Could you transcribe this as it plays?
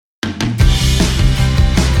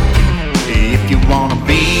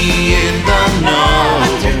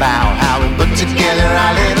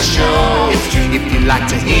We like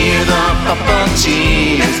to hear the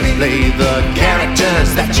puppeteers play the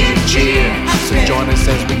characters that you cheer. So join us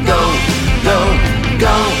as we go below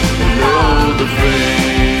the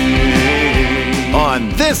frame. On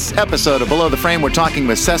this episode of Below the Frame, we're talking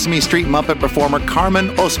with Sesame Street Muppet performer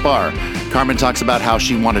Carmen Ospar. Carmen talks about how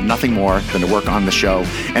she wanted nothing more than to work on the show.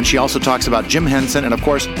 And she also talks about Jim Henson and, of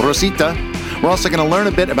course, Rosita. We're also going to learn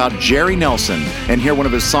a bit about Jerry Nelson and hear one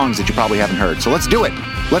of his songs that you probably haven't heard. So let's do it.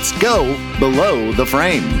 Let's go below the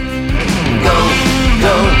frame. Go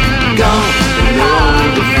below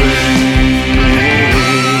the frame.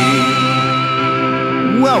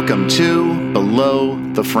 Welcome to Below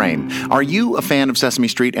the Frame. Are you a fan of Sesame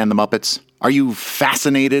Street and the Muppets? Are you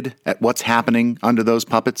fascinated at what's happening under those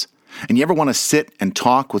puppets? And you ever want to sit and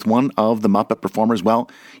talk with one of the Muppet performers? Well,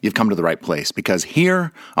 you've come to the right place, because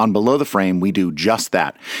here on Below the Frame, we do just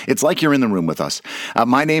that. It's like you're in the room with us.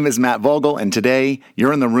 My name is Matt Vogel, and today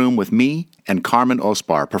you're in the room with me and Carmen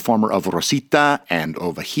Ospar, performer of Rosita and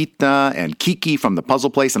Ovejita and Kiki from The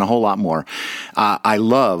Puzzle Place and a whole lot more. I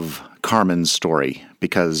love Carmen's story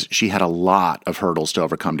because she had a lot of hurdles to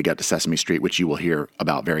overcome to get to Sesame Street, which you will hear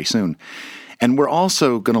about very soon. And we're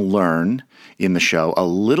also going to learn in the show a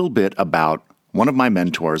little bit about one of my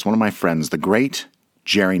mentors, one of my friends, the great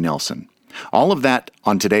Jerry Nelson. All of that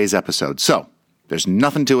on today's episode. So there's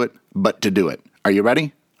nothing to it but to do it. Are you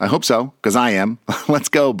ready? I hope so, because I am. Let's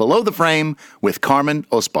go below the frame with Carmen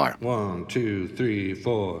Ospar. 1, 2, 3,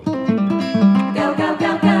 4. Go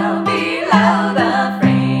below the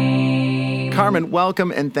frame. Carmen,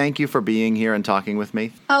 welcome, and thank you for being here and talking with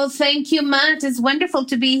me. Oh, thank you, Matt. It's wonderful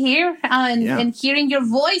to be here and hearing your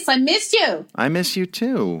voice. I missed you. I miss you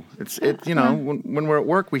too. When we're at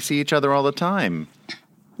work, we see each other all the time.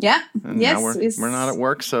 Yeah. And yes. now we're not at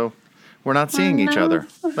work, so we're not seeing each other.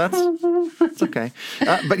 That's okay.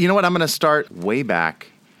 But you know what? I'm going to start way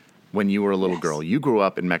back when you were a little girl. You grew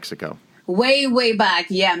up in Mexico. Way, way back.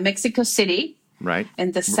 Yeah, Mexico City. Right.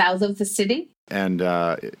 In the south of the city. And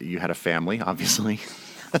you had a family, obviously.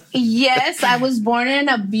 Yes, I was born in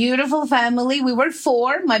a beautiful family. We were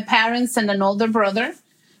 4, my parents and an older brother.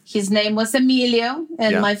 His name was Emilio,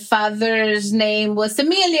 and my father's name was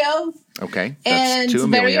Emilio. Okay, that's two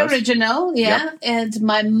Emilios. Very original, yeah. Yep. And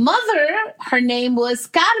my mother, her name was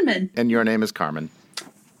Carmen. And your name is Carmen.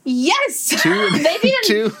 Yes, they didn't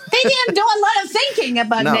do a lot of thinking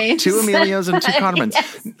about names. 2 Emilios and 2 Carmens.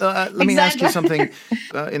 Yes, let me ask you something.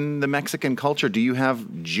 In the Mexican culture, do you have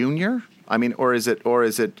Junior? I mean, or is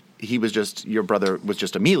it he was just, your brother was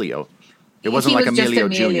just Emilio? It wasn't like Emilio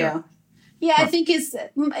Junior. Yeah, I think it's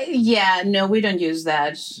no, we don't use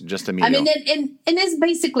that. Just Emilio. I mean, and it's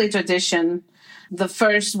basically tradition. The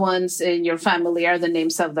first ones in your family are the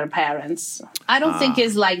names of their parents. I don't think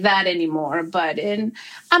it's like that anymore, but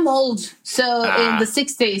I'm old. So in the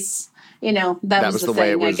 60s, that was the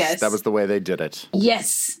thing, I guess. That was the way they did it.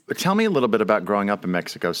 Yes. But tell me a little bit about growing up in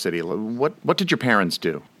Mexico City. What did your parents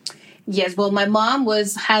do? Yes, well, my mom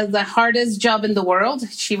had the hardest job in the world.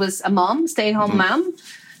 She was a mom, stay-at-home mom.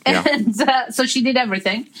 Yeah. And so she did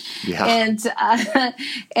everything. Yeah.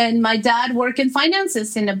 And my dad worked in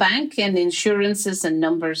finances in a bank and insurances and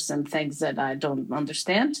numbers and things that I don't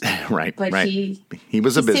understand. Right. But right. he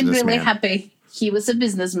was a businessman. Seemed really happy. He was a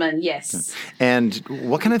businessman, yes. And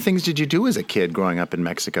what kind of things did you do as a kid growing up in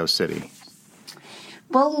Mexico City?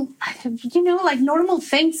 Well, like normal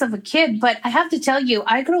things of a kid. But I have to tell you,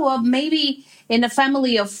 I grew up maybe in a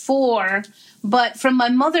family of 4. But from my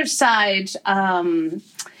mother's side,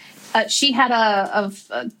 she had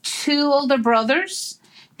 2 older brothers,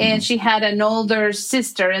 and she had an older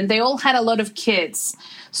sister, and they all had a lot of kids.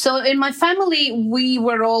 So in my family, we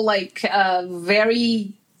were all like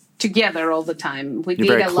very together all the time. We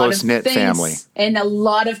did a lot of things family. And a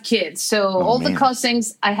lot of kids. So the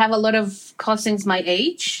cousins, I have a lot of cousins my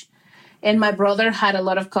age, and my brother had a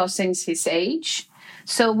lot of cousins his age.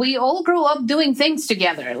 So we all grew up doing things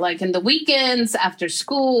together, like in the weekends, after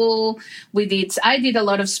school. I did a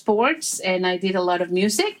lot of sports, and I did a lot of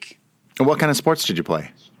music. And what kind of sports did you play?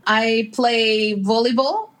 I play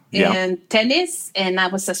volleyball and tennis, and I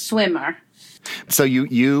was a swimmer. So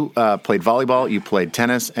you played volleyball, you played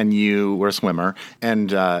tennis, and you were a swimmer. And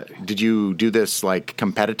did you do this like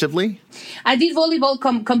competitively? I did volleyball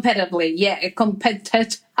competitively. Yeah,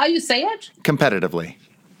 how you say it? Competitively.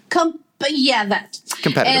 That.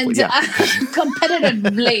 Competitively,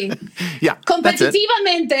 competitively. Yeah,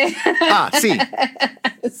 competitivamente.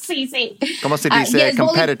 Sí. Sí. ¿Cómo se dice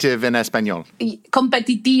competitive en español?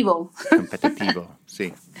 Competitivo. Competitivo,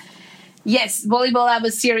 sí. Yes, volleyball, I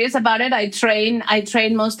was serious about it. I train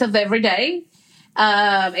most of every day,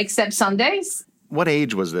 except Sundays. What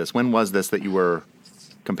age was this? When was this that you were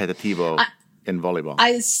competitivo? in volleyball?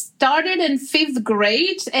 I started in 5th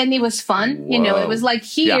grade, and it was fun. You know, it was like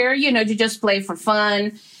here, you know, you just play for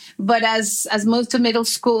fun. But as moved to middle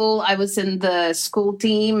school, I was in the school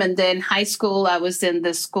team, and then high school, I was in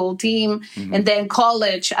the school team, and then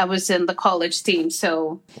college, I was in the college team.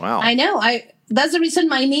 So I know that's the reason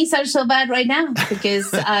my knees are so bad right now,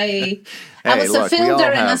 because I was a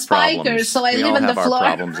fielder and a spiker, so I live on the floor.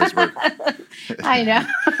 I know.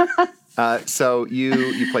 So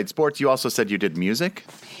you played sports. You also said you did music?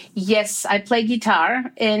 Yes, I play guitar,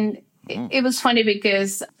 and it was funny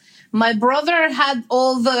because my brother had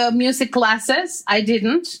all the music classes. I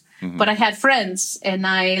didn't, but I had friends, and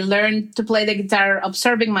I learned to play the guitar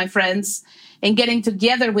observing my friends and getting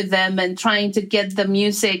together with them and trying to get the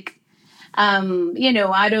music, you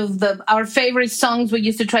know, out of our favorite songs. We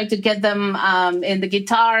used to try to get them in the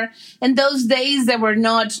guitar. In those days, there were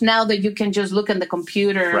not now that you can just look on the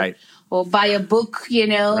computer. Right. Or buy a book, you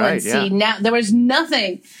know, and see. Now there was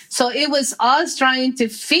nothing. So it was us trying to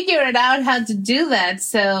figure it out how to do that.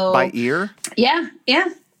 So by ear? Yeah.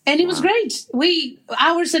 And it was great.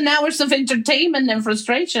 Hours and hours of entertainment and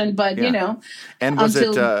frustration, but you know. And was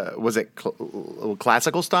it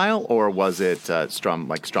classical style, or was it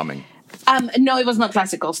strumming? No, it was not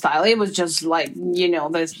classical style. It was just like, you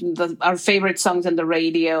know, our favorite songs on the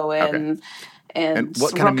radio and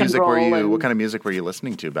what kind of music were you? What kind of music were you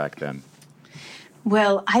listening to back then?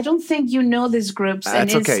 Well, I don't think you know these groups.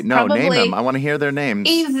 That's okay. No, name them. I want to hear their names.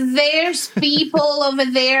 If there's people over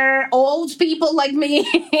there, old people like me,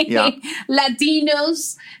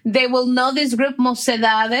 Latinos, they will know this group,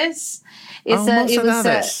 Mocedades.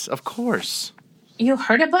 Mocedades, of course. You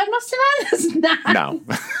heard about Mocedades? No.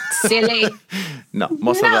 Silly. No,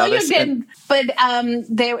 Mocedades. No, you didn't. But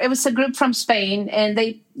it was a group from Spain, and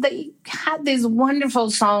they had these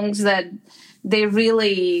wonderful songs that they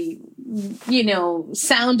really, you know,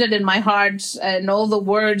 sounded in my heart, and all the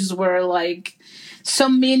words were like so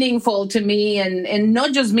meaningful to me, and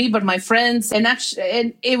not just me, but my friends. And actually,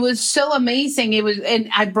 and it was so amazing.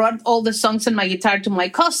 And I brought all the songs on my guitar to my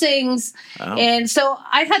cousins, and so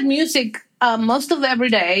I had music most of every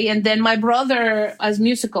day. And then my brother was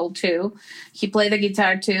musical too. He played the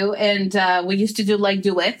guitar too. And we used to do like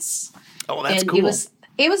duets. Oh, that's and cool.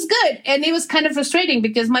 It was good. And it was kind of frustrating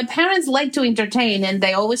because my parents liked to entertain, and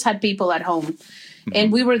they always had people at home.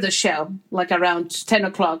 And we were the show, like around 10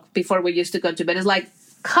 o'clock before we used to go to bed. It's like,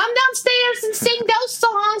 come downstairs and sing those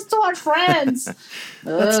songs to our friends.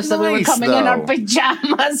 So we were coming in our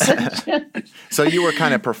pajamas. So you were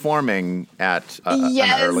kind of performing at an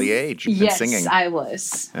early age and singing. Yes, I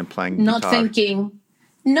was. And playing not guitar.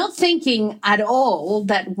 Not thinking at all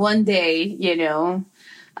that one day, you know,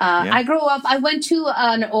 I grew up, I went to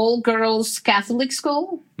an all-girls Catholic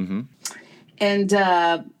school. Mm-hmm. And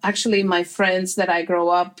actually, my friends that I grew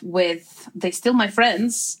up with, they're still my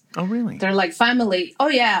friends. Oh, really? They're like family. Oh,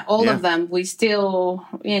 yeah, all of them. We still,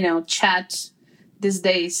 you know, chat these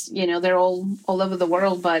days. You know, they're all over the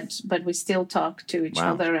world, but we still talk to each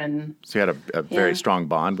other. And so you had a very strong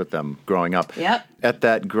bond with them growing up. Yep. At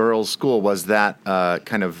that girls' school, was that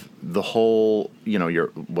kind of the whole, you know,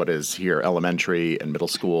 what is here, elementary and middle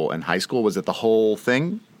school and high school? Was it the whole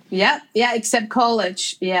thing? Yeah, except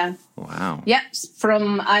college, yeah. Wow. Yeah,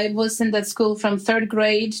 I was in that school from 3rd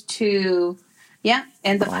grade to,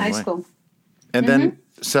 end of high school. And then,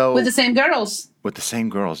 so... With the same girls. With the same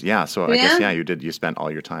girls, yeah. So I guess, you spent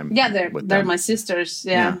all your time with they're them. my sisters,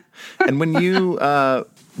 yeah. And when you,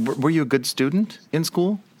 were you a good student in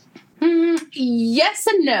school? Yes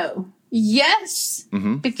and no. Yes,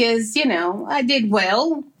 because, you know, I did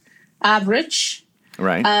well, average.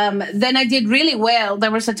 Right. Then I did really well. There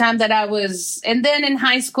was a time that and then in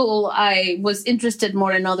high school, I was interested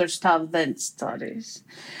more in other stuff than studies.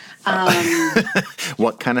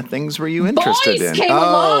 What kind of things were you interested in? Boys came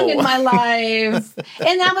along in my life,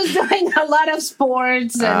 and I was doing a lot of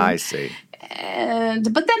sports. And, I see.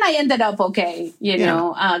 But then I ended up okay, you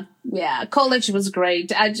know. College was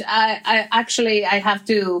great. I actually have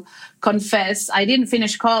to confess, I didn't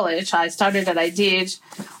finish college. I started and I did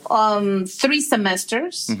 3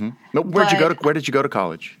 semesters. Mm-hmm. No, where did you go to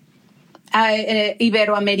college?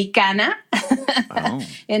 Iberoamericana.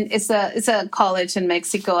 And it's a college in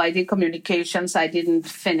Mexico. I did communications. I didn't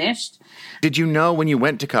finish. Did you know when you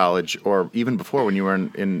went to college, or even before when you were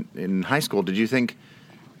in high school, did you think,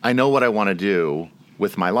 I know what I want to do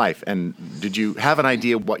with my life? And did you have an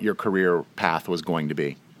idea what your career path was going to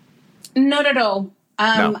be? Not at all.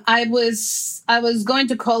 No. I was going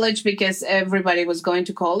to college because everybody was going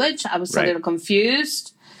to college. I was a little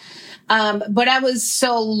confused. But I was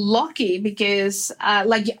so lucky because,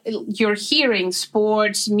 like you're hearing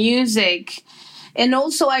sports, music, And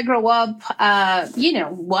also I grew up,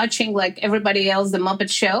 watching like everybody else, the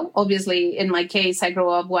Muppet Show. Obviously, in my case, I grew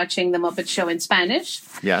up watching the Muppet Show in Spanish.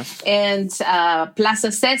 Yes. And Plaza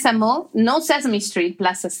Sésamo, no Sesame Street,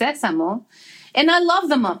 Plaza Sésamo. And I love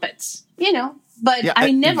the Muppets, but Yeah,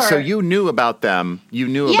 I never... So you knew about them. You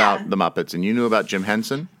knew about the Muppets, and you knew about Jim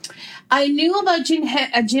Henson? I knew about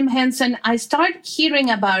Jim Henson. I started hearing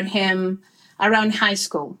about him around high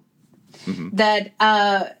school. And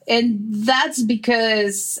that's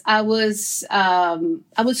because I was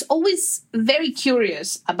always very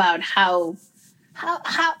curious about how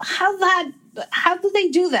do they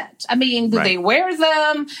do that? I mean, do they wear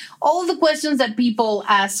them? All the questions that people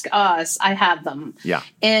ask us, I have them. Yeah.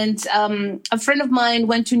 And a friend of mine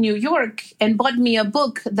went to New York and bought me a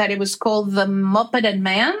book that it was called The Muppet and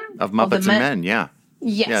Man. Of Muppets and Men, yeah.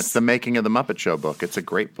 Yes. Yeah, it's the Making of the Muppet Show book. It's a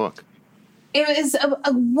great book. It was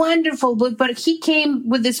a wonderful book, but he came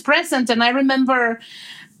with this present, and I remember,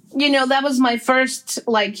 that was my first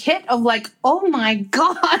hit of oh my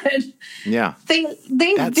God. Yeah. They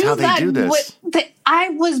That's do how that. they do this. I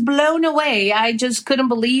was blown away. I just couldn't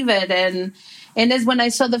believe it. And it's when I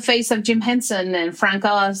saw the face of Jim Henson and Frank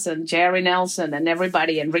Oz and Jerry Nelson and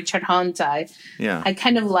everybody and Richard Hunt, I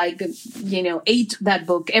kind of ate that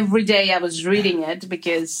book every day. I was reading it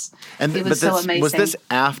because it was so amazing. Was this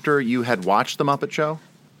after you had watched The Muppet Show?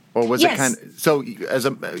 Or was it kind of... So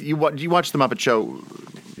you watched The Muppet Show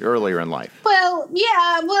earlier in life? Well,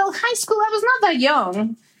 yeah. Well, high school, I was not that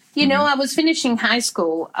young. I was finishing high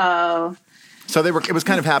school. So it was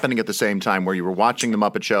kind of happening at the same time where you were watching The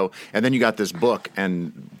Muppet Show, and then you got this book,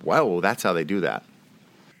 and wow, that's how they do that.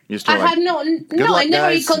 You still I never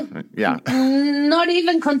not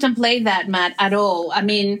even contemplate that, Matt, at all. I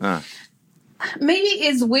mean, maybe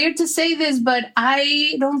it's weird to say this, but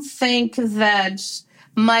I don't think that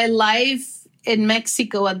my life in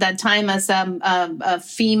Mexico at that time as a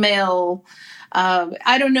female,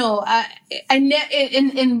 I don't know,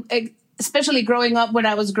 especially growing up when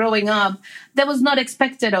I was growing up, that was not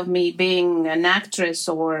expected of me being an actress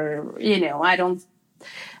or,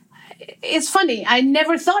 it's funny. I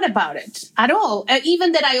never thought about it at all.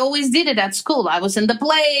 Even that I always did it at school. I was in the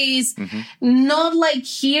plays, not like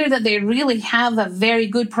here that they really have a very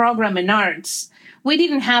good program in arts. We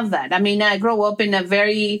didn't have that. I mean, I grew up in a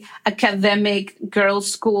very academic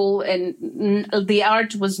girls' school and the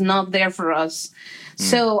art was not there for us.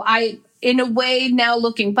 So in a way, now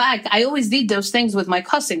looking back, I always did those things with my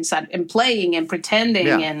cousins and playing and pretending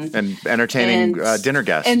and entertaining dinner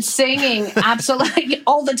guests and singing absolutely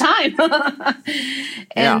all the time.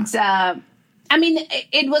 And I mean,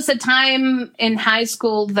 it was a time in high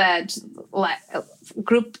school that a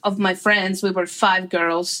group of my friends, we were 5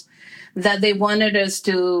 girls, that they wanted us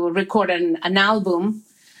to record an album.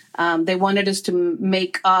 They wanted us to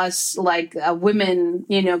make us like a women,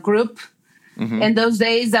 group. In those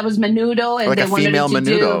days, that was Menudo, and like they a wanted female to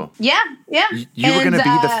Menudo. Yeah. You were going to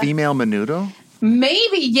be the female Menudo?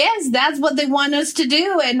 Maybe, yes, that's what they want us to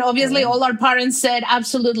do, and obviously, all our parents said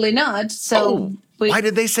absolutely not. So, why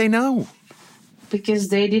did they say no? Because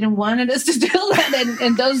they didn't want us to do that. And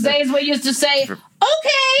in those days, we used to say,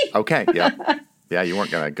 "Okay." Okay, yeah. Yeah, you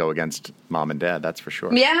weren't going to go against mom and dad, that's for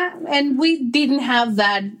sure. Yeah, and we didn't have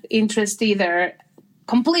that interest either.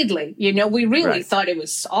 Completely. We really thought it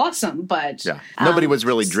was awesome, but... Yeah. Nobody was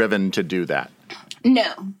really driven to do that.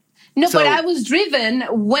 No, but I was driven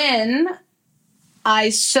when I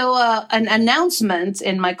saw an announcement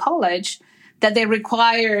in my college that they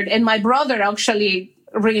required, and my brother actually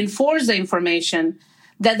reinforced the information,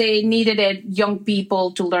 that they needed young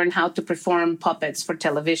people to learn how to perform puppets for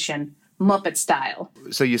television, Muppet style.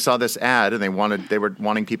 So you saw this ad, and they were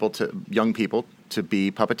wanting young people to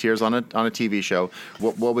be puppeteers on a TV show.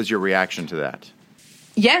 What was your reaction to that?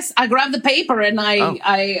 Yes, I grabbed the paper and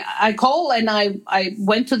I called and I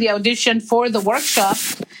went to the audition for the workshop.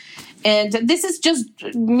 And this is just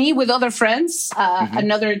me with other friends,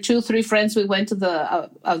 another 2-3 friends. We went to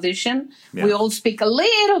the audition. Yeah. We all speak a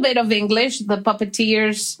little bit of English. The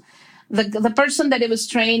puppeteers. The person that it was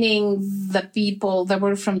training the people that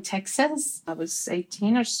were from Texas, I was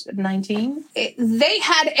 18 or 19. They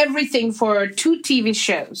had everything for 2 TV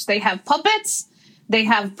shows. They have puppets, they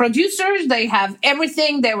have producers, they have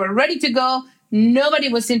everything. They were ready to go. Nobody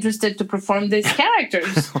was interested to perform these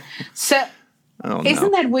characters. So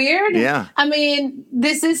isn't that weird? Yeah. I mean,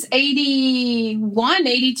 this is 81,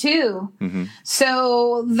 82.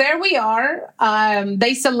 So there we are.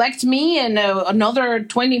 They select me and another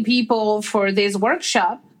 20 people for this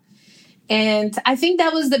workshop. And I think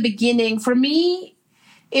that was the beginning. For me,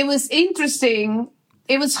 it was interesting.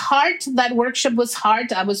 It was hard. That workshop was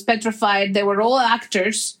hard. I was petrified. They were all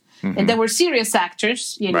actors. and they were serious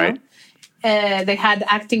actors, you know. Right. They had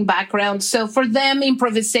acting backgrounds. So for them,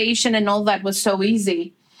 improvisation and all that was so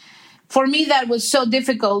easy. For me, that was so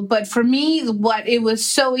difficult. But for me, what it was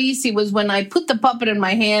so easy was when I put the puppet in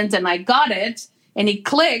my hands and I got it and it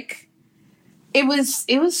clicked. It was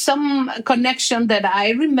some connection that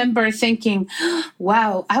I remember thinking,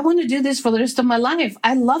 wow, I want to do this for the rest of my life.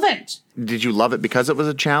 I love it. Did you love it because it was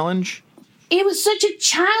a challenge? It was such a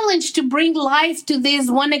challenge to bring life to this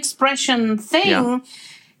one expression thing. Yeah.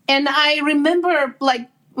 And I remember like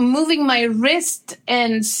moving my wrist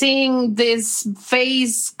and seeing this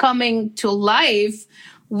face coming to life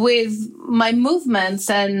with my movements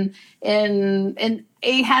and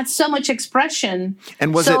it had so much expression.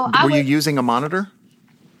 And were you using a monitor?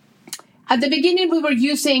 At the beginning, we were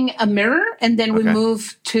using a mirror, and then we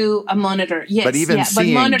moved to a monitor. Yes, but even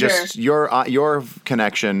seeing monitor, just your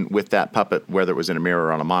connection with that puppet, whether it was in a mirror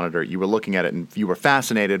or on a monitor, you were looking at it and you were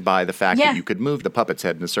fascinated by the fact that you could move the puppet's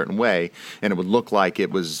head in a certain way, and it would look like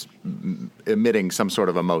it was emitting some sort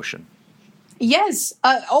of emotion. Yes,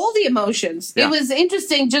 all the emotions. Yeah. It was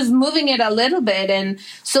interesting just moving it a little bit. And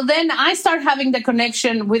so then I started having the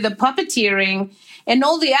connection with the puppeteering, and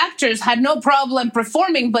all the actors had no problem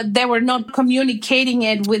performing, but they were not communicating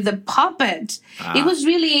it with the puppet. It was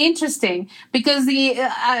really interesting because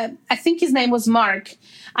I think his name was Mark.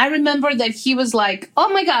 I remember that he was like, oh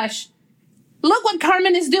my gosh, look what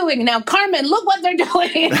Carmen is doing. Now, Carmen, look what they're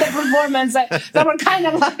doing in the performance. They were kind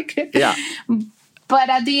of like... Yeah. But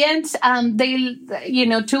at the end,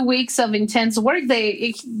 2 weeks of intense work,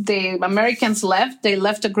 the Americans left. They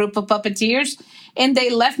left a group of puppeteers, and they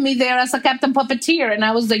left me there as a captain puppeteer, and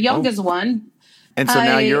I was the youngest one. And so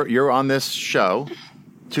now you're on this show,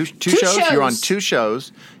 two shows. You're on 2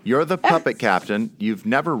 shows. You're the puppet captain. You've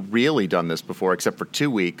never really done this before, except for 2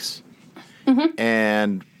 weeks. Mm-hmm.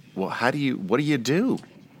 And well, what do you do?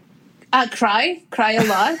 Cry a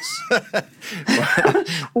lot.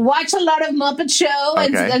 Watch a lot of Muppet Show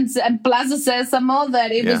and Plaza Sesamo.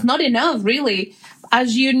 That it was not enough, really.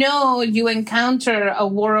 As you know, you encounter a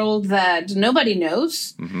world that nobody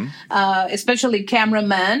knows, especially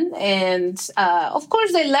cameraman. And of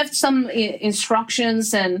course, they left some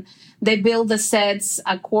instructions and they build the sets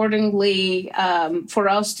accordingly for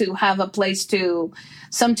us to have a place to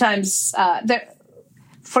sometimes...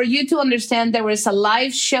 For you to understand, there was a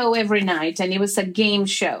live show every night, and it was a game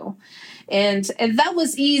show. And that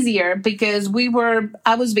was easier because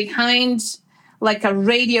I was behind like a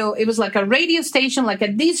radio. It was like a radio station, like a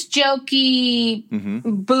disc jockey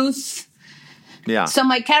booth. Yeah. So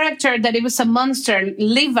my character, that it was a monster,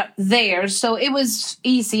 lived there. So it was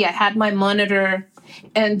easy. I had my monitor.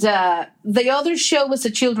 And the other show was a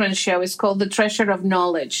children's show. It's called The Treasure of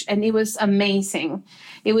Knowledge. And it was amazing.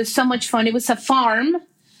 It was so much fun. It was a farm.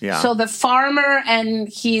 Yeah. So the farmer and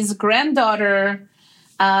his granddaughter,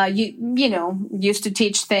 used to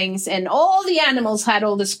teach things, and all the animals had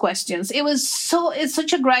all these questions. It's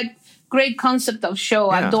such a great concept of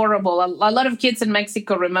show, adorable. A lot of kids in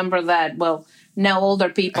Mexico remember that. Well, now older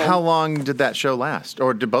people. How long did that show last?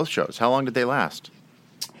 Or did both shows? How long did they last?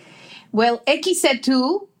 Well,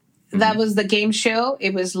 XE2, that was the game show.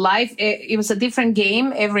 It was live. It was a different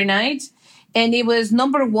game every night. And it was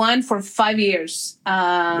 #1 for 5 years.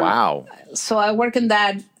 Wow. So I worked in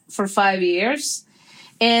that for 5 years.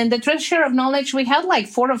 And The Treasure of Knowledge, we had like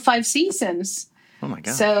 4 or 5 seasons. Oh, my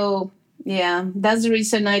God. So, yeah, that's the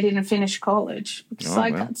reason I didn't finish college. Because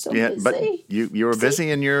I got so busy. But you were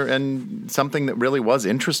busy, and something that really was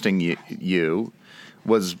interesting you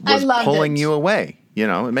was pulling you away. You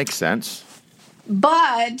know, it makes sense.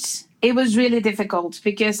 But it was really difficult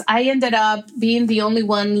because I ended up being the only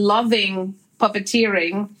one loving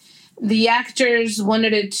puppeteering. The actors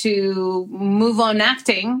wanted to move on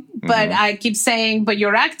acting, but I keep saying, but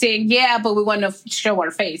you're acting, yeah, but we want to show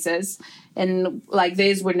our faces. And like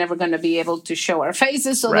this, we're never going to be able to show our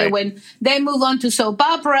faces. So they move on to soap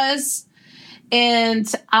operas. And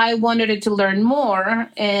I wanted to learn more.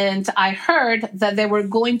 And I heard that they were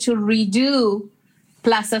going to redo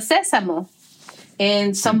Plaza Sesamo.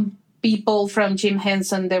 And some people from Jim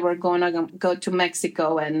Henson, they were going to go to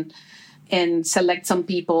Mexico and select some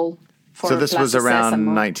people for So this Plaza was around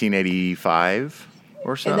Sesamo. 1985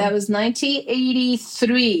 or so? And that was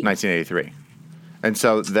 1983. 1983. And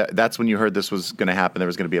so that's when you heard this was going to happen. There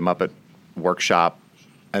was going to be a Muppet workshop,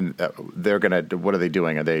 and they're going to. What are they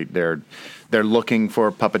doing? They're looking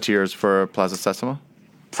for puppeteers for Plaza Sesamo?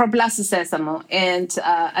 For Plaza Sesamo, and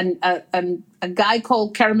a guy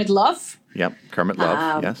called Kermit Love. Yep, Kermit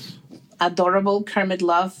Love. Yes, adorable Kermit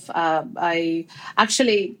Love. I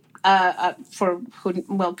actually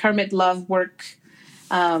Kermit Love worked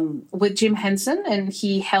with Jim Henson, and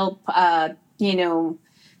he helped,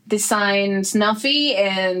 design Snuffy,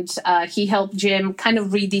 and he helped Jim kind of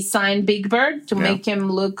redesign Big Bird to make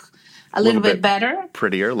him look a little bit better.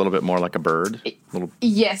 Prettier, a little bit more like a bird.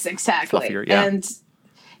 Yes, exactly. Fluffier, yeah.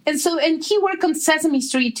 And he worked on Sesame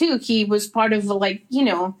Street too. He was part of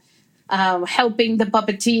helping the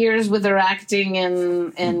puppeteers with their acting,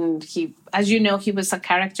 and he, as you know, he was a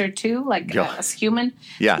character too, as human.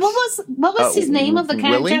 Yes. What was his name of the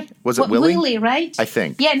character? Willie? Was it Willie? Willie, right? I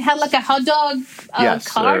think. Yeah, and had like a hot dog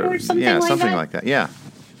cart or something like that. Yeah, something like that. Yeah.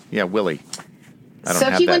 Yeah, Willie.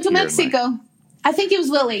 So he went to Mexico. I think it was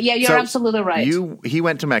Willie. Yeah, you're absolutely right. He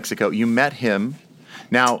went to Mexico. You met him.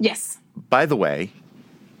 Now, yes. By the way,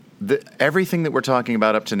 everything that we're talking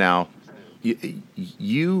about up to now,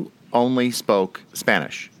 you only spoke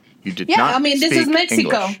Spanish. You did not. Yeah, I mean, this is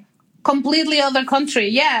Mexico. English. Completely other country.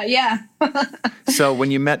 Yeah. So when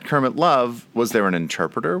you met Kermit Love, was there an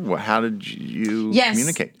interpreter? How did you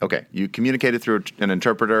communicate? Okay, you communicated through an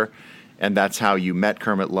interpreter, and that's how you met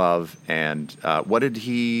Kermit Love. And what did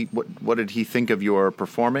he think of your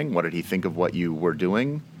performing? What did he think of what you were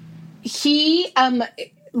doing? He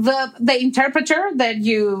the interpreter that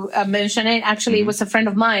you mentioned actually was a friend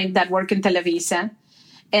of mine that worked in Televisa.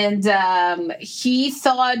 And he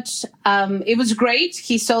thought it was great.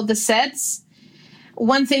 He saw the sets.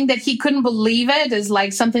 One thing that he couldn't believe it is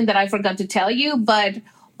like something that I forgot to tell you, but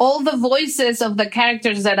all the voices of the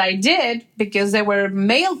characters that I did, because they were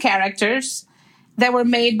male characters, they were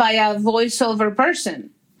made by a voiceover person.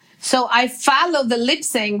 So I followed the lip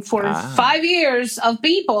sync for 5 years of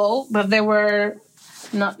people, but they were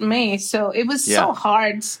not me. So it was so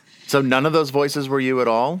hard. So none of those voices were you at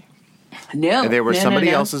all? No, there were somebody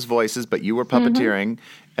no. else's voices, but you were puppeteering,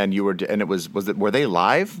 and you were, and were they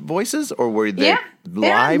live voices or were they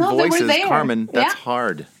live voices? They were Carmen, that's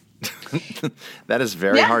hard. That is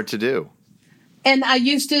very hard to do. And I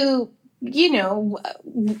used to,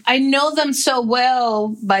 I know them so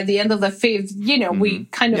well by the end of the fifth, we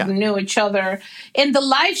kind of knew each other. And the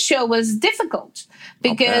live show was difficult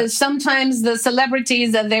because sometimes the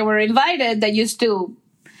celebrities that they were invited, they used to,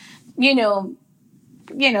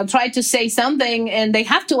 try to say something and they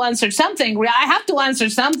have to answer something. I have to answer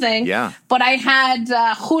something. Yeah. But I had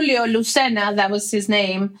Julio Lucena, that was his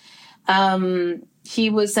name. He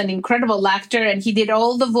was an incredible actor and he did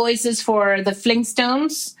all the voices for the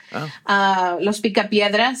Flintstones, Los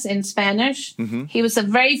Picapiedras in Spanish. Mm-hmm. He was a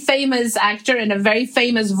very famous actor and a very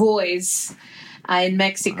famous voice in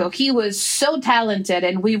Mexico. He was so talented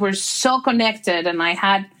and we were so connected and I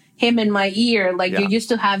had him in my ear like you used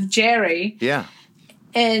to have Jerry. Yeah.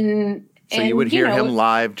 And you would hear him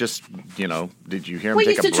live. Just did you hear him? We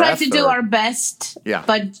take used to try to do our best. Yeah,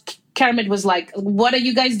 but Kermit was like, "What are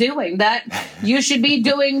you guys doing? That you should be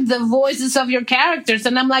doing the voices of your characters."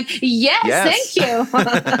 And I'm like, "Yes. Thank you."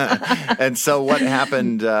 And so, what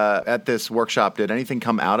happened at this workshop? Did anything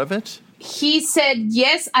come out of it? He said,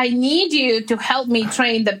 "Yes, I need you to help me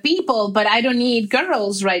train the people, but I don't need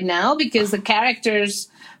girls right now because the characters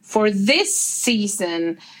for this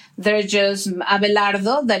season." They're just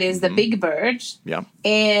Abelardo, that is the Big Bird,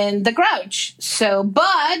 and the Grouch. So,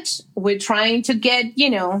 but we're trying to get,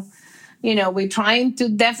 we're trying to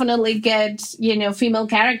definitely get, female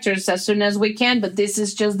characters as soon as we can. But this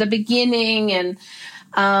is just the beginning.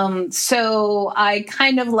 And so I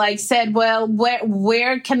kind of said, well,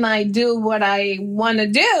 where can I do what I want to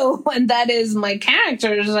do? And that is my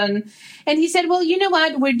characters. And he said, well, you know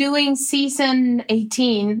what? We're doing season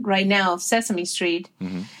 18 right now of Sesame Street.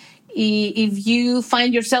 Mm-hmm. If you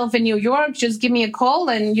find yourself in New York, just give me a call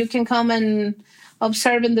and you can come and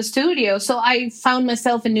observe in the studio. So I found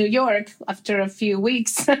myself in New York after a few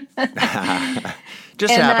weeks. Just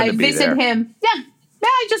and happened to be visit there. him. Yeah,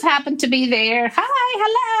 I just happened to be there. Hi,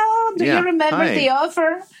 hello. Do you remember the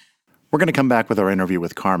offer? We're going to come back with our interview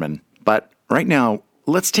with Carmen. But right now,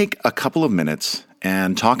 let's take a couple of minutes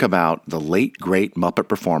and talk about the late, great Muppet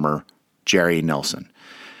performer, Jerry Nelson.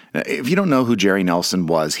 If you don't know who Jerry Nelson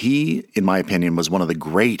was, he, in my opinion, was one of the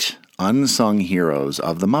great unsung heroes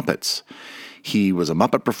of the Muppets. He was a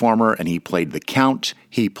Muppet performer, and he played the Count,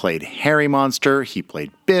 he played Harry Monster, he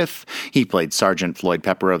played Biff, he played Sergeant Floyd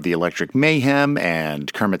Pepper of the Electric Mayhem,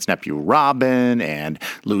 and Kermit's nephew Robin, and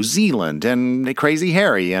Lou Zealand, and Crazy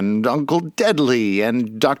Harry, and Uncle Deadly,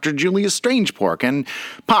 and Dr. Julius Strangepork, and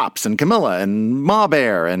Pops, and Camilla, and Ma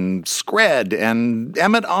Bear, and Scred, and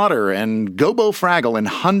Emmett Otter, and Gobo Fraggle, and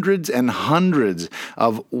hundreds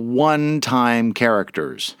of one-time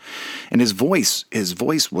characters. And his voice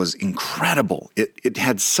was incredible. It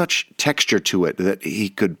had such texture to it that he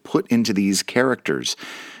could put into these characters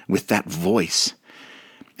with that voice.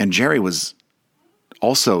 And Jerry was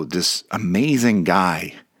also this amazing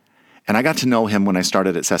guy. And I got to know him when I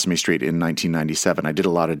started at Sesame Street in 1997. I did a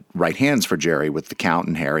lot of right hands for Jerry with the Count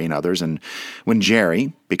and Harry and others. And when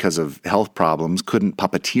Jerry, because of health problems, couldn't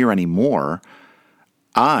puppeteer anymore,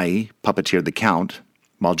 I puppeteered the Count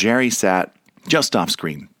while Jerry sat just off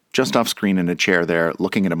screen in a chair there,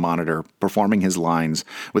 looking at a monitor, performing his lines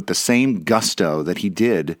with the same gusto that he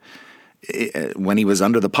did when he was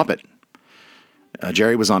under the puppet.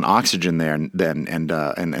 Jerry was on oxygen there then, and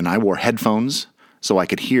I wore headphones so I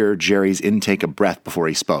could hear Jerry's intake of breath before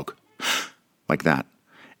he spoke, like that.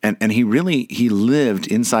 And he lived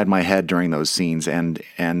inside my head during those scenes, and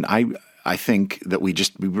I think that we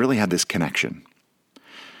really had this connection.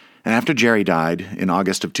 And after Jerry died in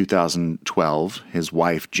August of 2012, his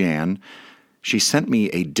wife, Jan, she sent me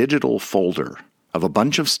a digital folder of a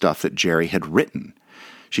bunch of stuff that Jerry had written.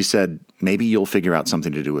 She said, maybe you'll figure out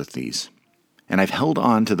something to do with these. And I've held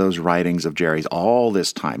on to those writings of Jerry's all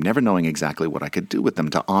this time, never knowing exactly what I could do with them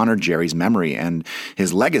to honor Jerry's memory and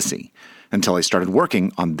his legacy until I started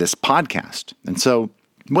working on this podcast. And so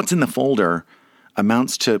what's in the folder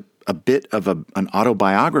amounts to a bit of an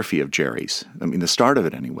autobiography of Jerry's. I mean, the start of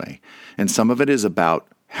it anyway. And some of it is about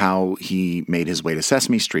how he made his way to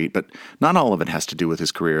Sesame Street, but not all of it has to do with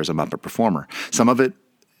his career as a Muppet performer. Some of it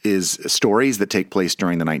is stories that take place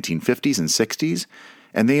during the 1950s and 60s,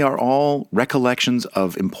 and they are all recollections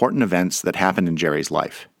of important events that happened in Jerry's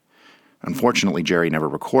life. Unfortunately, Jerry never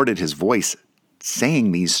recorded his voice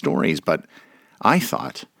saying these stories, but I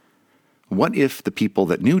thought, what if the people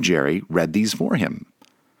that knew Jerry read these for him?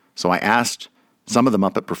 So I asked some of the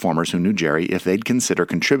Muppet performers who knew Jerry if they'd consider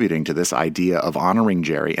contributing to this idea of honoring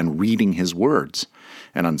Jerry and reading his words.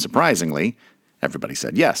 And unsurprisingly, everybody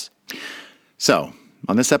said yes. So,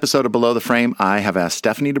 on this episode of Below the Frame, I have asked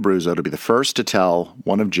Stephanie D'Abruzzo to be the first to tell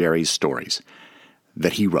one of Jerry's stories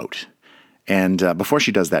that he wrote. And before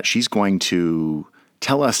she does that, she's going to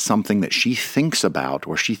tell us something that she thinks about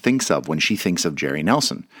or she thinks of when she thinks of Jerry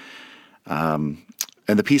Nelson.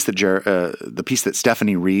 And the piece that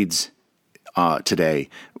Stephanie reads today,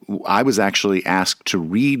 I was actually asked to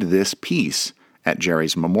read this piece at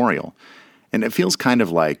Jerry's memorial. And it feels kind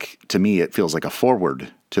of like, to me, it feels like a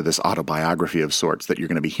foreword to this autobiography of sorts that you're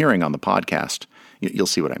going to be hearing on the podcast. You'll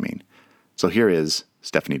see what I mean. So here is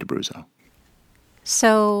Stephanie D'Abruzzo.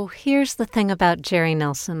 So here's the thing about Jerry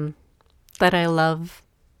Nelson that I love.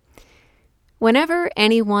 Whenever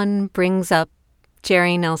anyone brings up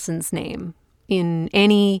Jerry Nelson's name in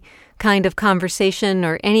any kind of conversation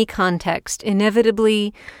or any context,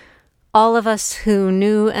 inevitably, all of us who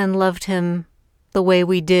knew and loved him the way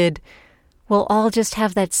we did will all just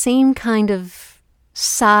have that same kind of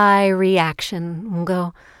sigh reaction. We'll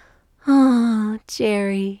go, "Oh,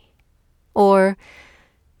 Jerry," or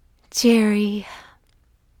 "Jerry."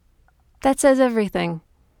 That says everything.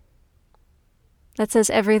 That says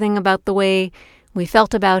everything about the way we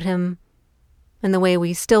felt about him, and the way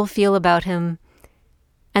we still feel about him,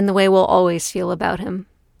 and the way we'll always feel about him.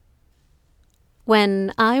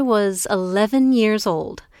 When I was 11 years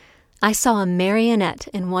old, I saw a marionette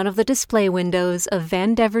in one of the display windows of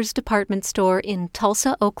Van Devers department store in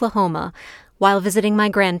Tulsa, Oklahoma, while visiting my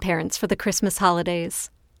grandparents for the Christmas holidays.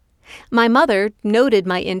 My mother noted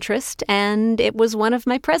my interest, and it was one of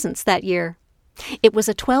my presents that year. It was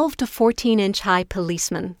a 12 to 14-inch high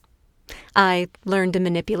policeman. I learned to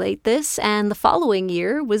manipulate this, and the following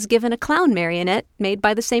year was given a clown marionette made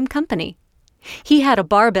by the same company. He had a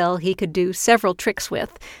barbell he could do several tricks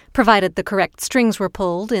with, provided the correct strings were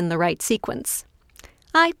pulled in the right sequence.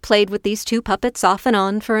 I played with these two puppets off and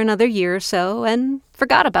on for another year or so, and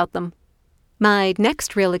forgot about them. My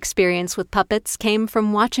next real experience with puppets came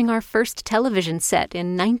from watching our first television set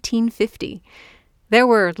in 1950. There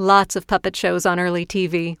were lots of puppet shows on early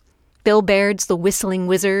TV. Bill Baird's The Whistling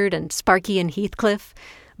Wizard and Sparky and Heathcliff,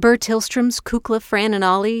 Burr Tillstrom's Kukla, Fran and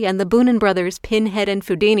Ollie, and the Boonen Brothers' Pinhead and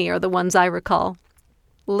Houdini are the ones I recall.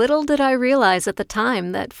 Little did I realize at the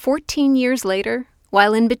time that 14 years later,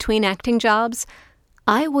 while in between acting jobs,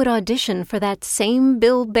 I would audition for that same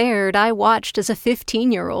Bill Baird I watched as a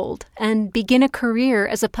 15-year-old and begin a career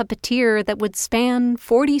as a puppeteer that would span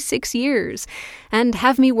 46 years and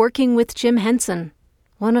have me working with Jim Henson,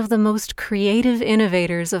 one of the most creative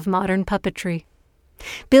innovators of modern puppetry.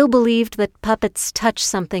 Bill believed that puppets touch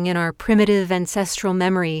something in our primitive ancestral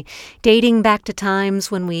memory, dating back to times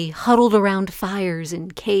when we huddled around fires in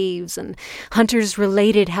caves, and hunters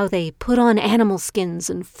related how they put on animal skins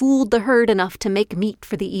and fooled the herd enough to make meat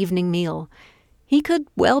for the evening meal. He could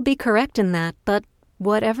well be correct in that, but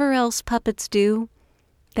whatever else puppets do,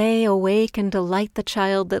 they awake and delight the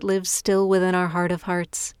child that lives still within our heart of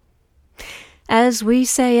hearts. As we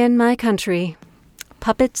say in my country,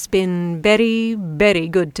 puppets been very, very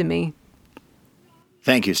good to me.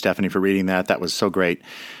 Thank you, Stephanie, for reading that. That was so great.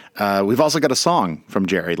 We've also got a song from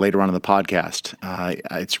Jerry later on in the podcast.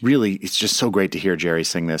 It's just so great to hear Jerry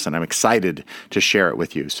sing this, and I'm excited to share it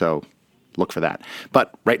with you. So look for that.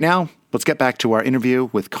 But right now, let's get back to our interview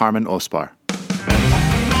with Carmen Ospar.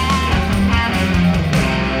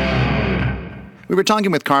 We were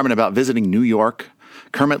talking with Carmen about visiting New York,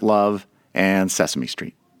 Kermit Love, and Sesame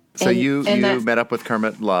Street. So you met up with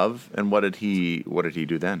Kermit Love, and what did he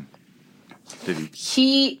do then? Did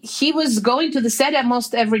he was going to the set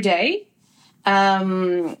almost every day.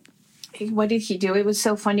 What did he do? It was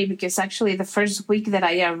so funny because actually the first week that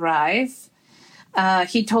I arrived,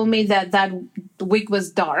 he told me that week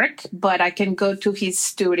was dark, but I can go to his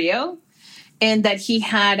studio, and that he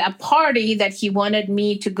had a party that he wanted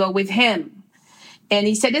me to go with him. And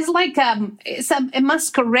he said, it's like it's a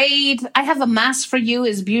masquerade. I have a mask for you.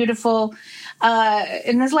 It's beautiful.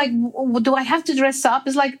 And it's like, do I have to dress up?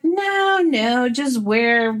 It's like, no, just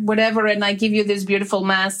wear whatever. And I give you this beautiful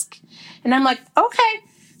mask. And I'm like, okay.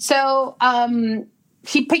 So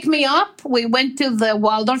he picked me up. We went to the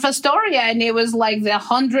Waldorf Astoria, and it was like the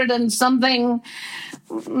 100 and something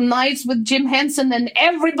nights with Jim Henson, and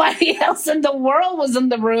everybody else in the world was in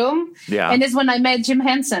the room. Yeah. And it's when I met Jim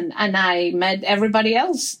Henson, and I met everybody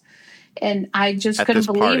else. And I just couldn't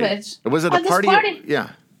believe it. Was it a party? Yeah.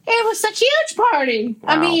 It was such a huge party. Wow.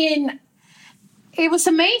 I mean, it was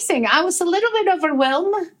amazing. I was a little bit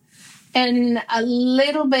overwhelmed and a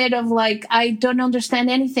little bit of like, I don't understand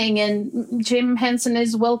anything. And Jim Henson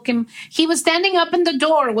is welcome. He was standing up in the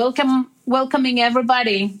door, welcoming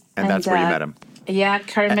everybody. And that's where you met him. Yeah,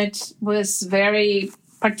 Kermit was very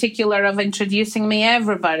particular of introducing me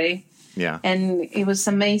everybody. Yeah. And it was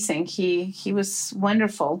amazing. He was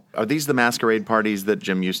wonderful. Are these the masquerade parties that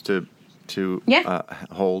Jim used to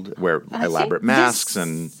hold, where elaborate masks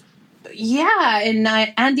and... Yeah, and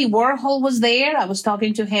Andy Warhol was there. I was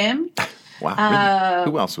talking to him. Wow.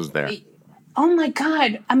 Really? Who else was there? Oh, my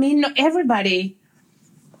God. I mean, everybody.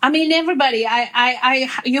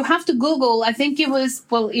 You have to Google. I think it was,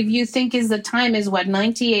 well, if you think is the time is what,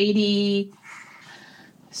 1980...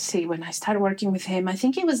 See, when I started working with him, I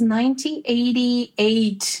think it was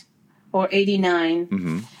 1988 or 89.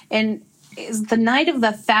 Mm-hmm. And it's the night of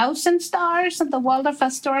the 1,000 stars at the Waldorf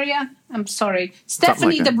Astoria. I'm sorry.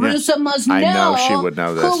 Stephanie like D'Abruzzo must know. I know she would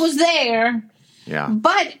know this. Who was there. Yeah.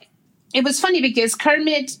 But it was funny because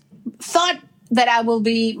Kermit thought that I will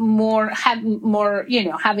be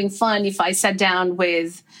having fun if I sat down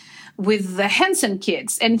with the Henson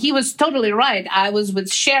kids. And he was totally right. I was with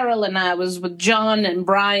Cheryl, and I was with John and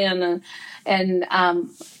Brian, and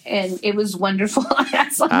it was wonderful. I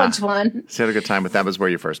had so much fun. So you had a good time with them. That was where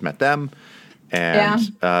you first met them.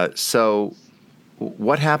 And so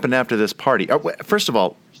what happened after this party? First of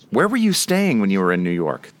all, where were you staying when you were in New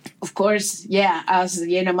York? Of course, yeah. As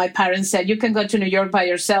my parents said, you can go to New York by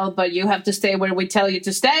yourself, but you have to stay where we tell you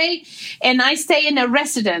to stay. And I stay in a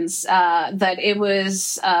residence that it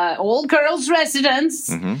was all girls residence.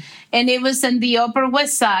 Mm-hmm. And it was in the Upper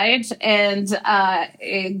West Side, and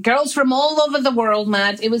girls from all over the world,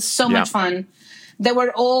 Matt. It was so much fun. They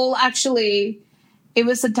were all actually, it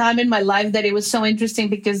was a time in my life that it was so interesting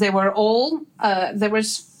because they were all, there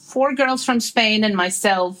was 4 girls from Spain and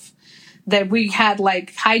myself that we had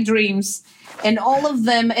like high dreams, and all of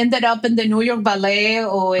them ended up in the New York Ballet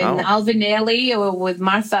or in Alvinelli or with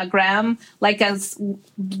Martha Graham, like as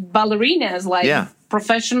ballerinas, like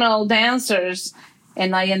professional dancers.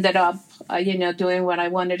 And I ended up, doing what I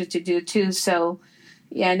wanted to do too. So,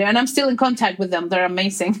 yeah, and I'm still in contact with them. They're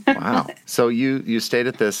amazing. Wow. So you stayed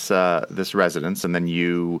at this residence, and then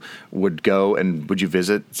you would go and would you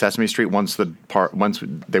visit Sesame Street once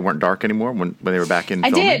they weren't dark anymore, when they were back in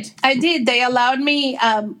filming? I did. They allowed me.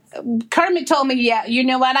 Kermit told me, you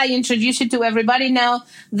know what? I introduced you to everybody. Now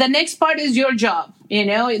the next part is your job.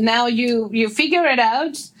 Now you figure it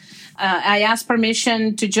out. I asked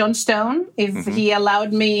permission to John Stone if he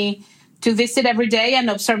allowed me to visit every day and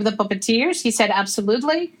observe the puppeteers. He said,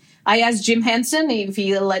 absolutely. I asked Jim Henson if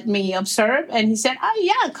he let me observe, and he said,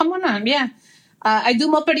 come on, yeah. I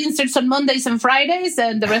do Muppet inserts on Mondays and Fridays,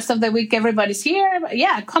 and the rest of the week everybody's here. But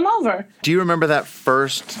yeah, come over. Do you remember that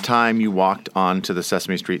first time you walked onto the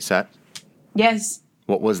Sesame Street set? Yes.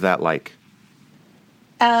 What was that like?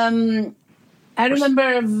 I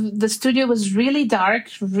remember the studio was really dark,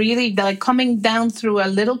 really like coming down through a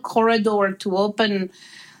little corridor to open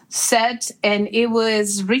set. And it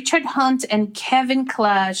was Richard Hunt and Kevin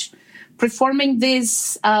Clash performing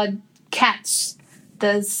these cats. Do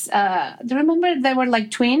you remember they were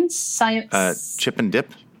like twins? Chip and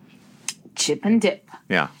Dip? Chip and Dip.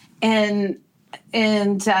 Yeah. And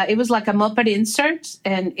and it was like a Muppet insert,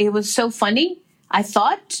 and it was so funny, I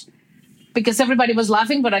thought, because everybody was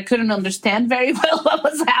laughing, but I couldn't understand very well what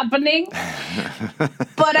was happening.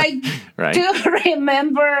 But I do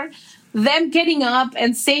remember them getting up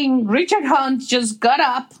and seeing Richard Hunt just got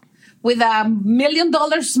up with a $1 million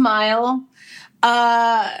smile,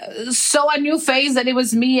 saw a new face that it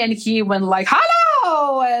was me, and he went like,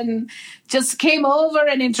 hello, and just came over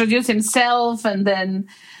and introduced himself, and then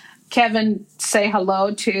Kevin say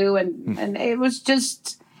hello too, and it was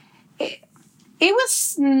just, it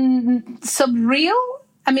was surreal.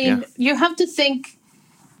 I mean, you have to think,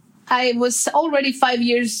 I was already 5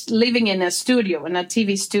 years living in a studio, in a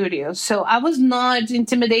TV studio, so I was not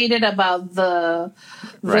intimidated about the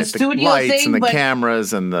studio the lights thing, and the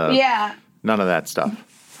cameras and the none of that stuff.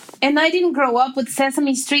 And I didn't grow up with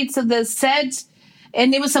Sesame Street, so the set,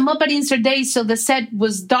 and it was a Muppet Insert Day, so the set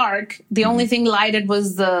was dark. The only thing lighted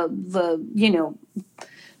was the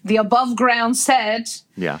above ground set.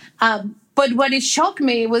 Yeah. But what it shocked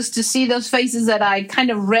me was to see those faces that I kind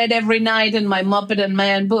of read every night in my Muppet and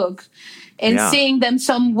Man book, and seeing them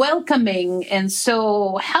so welcoming and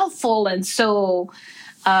so helpful and so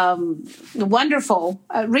wonderful.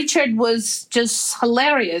 Richard was just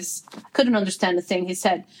hilarious. I couldn't understand a thing he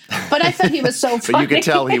said, but I thought he was so funny. But you could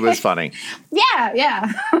tell he was funny.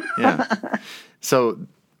 Yeah. So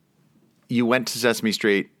you went to Sesame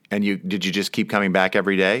Street, and did you just keep coming back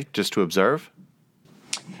every day just to observe?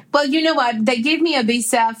 Well, you know what? They gave me a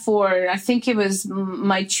visa for, I think it was,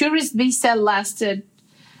 my tourist visa lasted,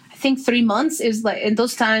 I think 3 months. It was like in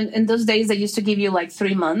those days, they used to give you like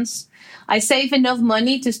 3 months. I saved enough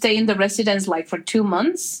money to stay in the residence like for 2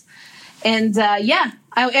 months. And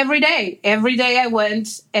every day I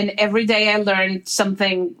went, and every day I learned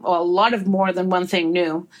something, or a lot of more than one thing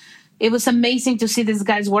new. It was amazing to see these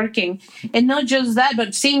guys working. And not just that,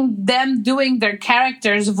 but seeing them doing their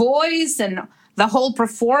character's voice and the whole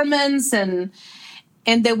performance and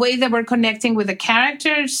the way they were connecting with the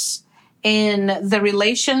characters and the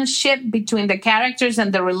relationship between the characters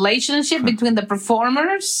and the relationship between the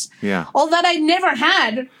performers. Yeah. All that I never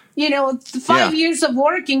had. 5 years of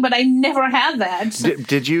working, but I never had that.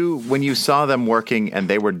 Did you, when you saw them working and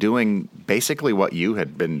they were doing basically what you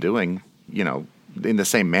had been doing, in the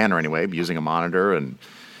same manner anyway, using a monitor, and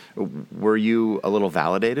were you a little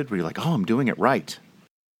validated? Were you like, oh, I'm doing it right?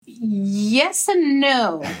 Yes and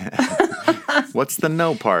no. What's the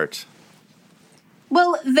no part?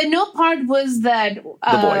 Well, the no part was that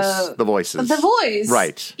the voices, the voice,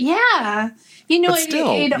 right? Yeah, but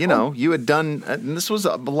still, you had done, and this was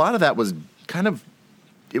a lot of that was kind of,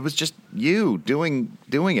 it was just you doing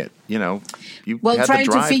it. You had trying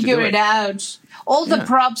the drive to figure do it out. All the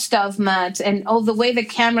prop stuff, Matt, and all the way the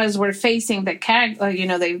cameras were facing the character.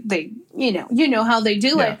 They how they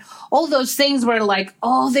do it. All those things were like,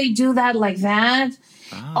 oh, they do that like that.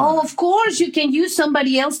 Oh, of course, you can use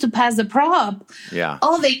somebody else to pass the prop. Yeah.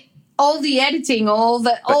 All the editing,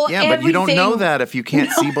 but you don't know that if you can't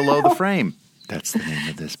see below the frame. That's the name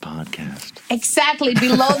of this podcast. Exactly,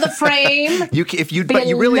 below the frame. But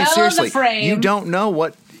you really seriously, you don't know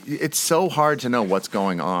what. It's so hard to know what's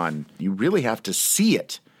going on. You really have to see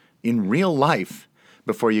it in real life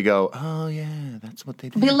before you go, oh yeah, that's what they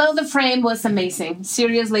do. Below the frame was amazing.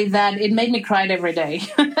 Seriously, that it made me cry every day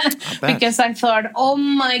because I thought, oh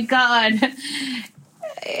my God.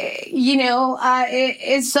 It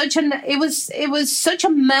was such a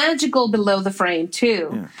magical below the frame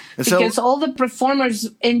too, because all the performers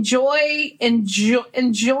enjoy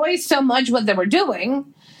so much what they were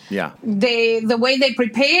doing. Yeah, the way they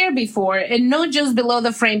prepare before, and not just below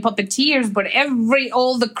the frame puppeteers, but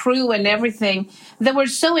all the crew and everything. They were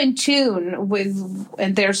so in tune with,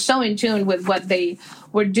 and they're so in tune with what they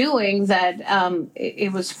were doing that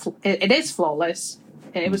it is flawless.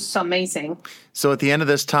 And it was so amazing. So at the end of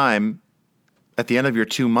this time, at the end of your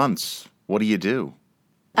 2 months, what do? You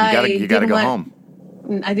got to go home.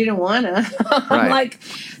 I didn't want to. I'm like,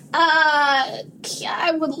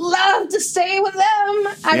 I would love to stay with them.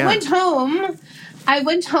 I went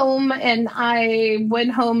home, and I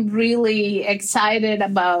went home really excited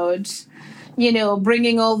about,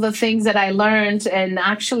 bringing all the things that I learned. And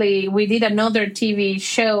actually, we did another TV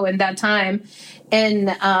show in that time.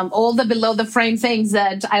 And all the below the frame things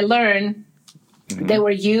that I learned, they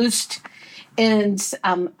were used. And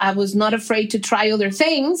I was not afraid to try other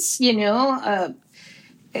things, that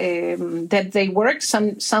they worked.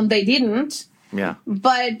 Some they didn't. Yeah.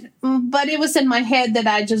 But it was in my head that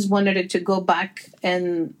I just wanted it to go back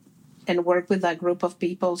and work with that group of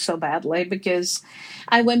people so badly, because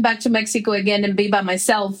I went back to Mexico again and be by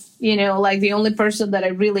myself, like the only person that I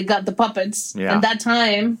really got the puppets at that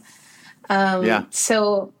time.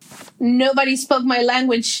 So nobody spoke my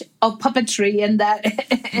language of puppetry and that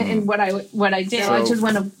and what I did. So I just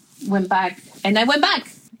went back, and I went back.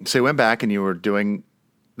 So you went back and you were doing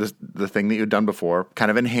the thing that you'd done before, kind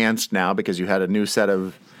of enhanced now because you had a new set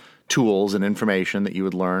of tools and information that you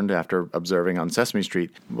had learned after observing on Sesame Street.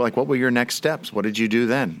 Like, what were your next steps? What did you do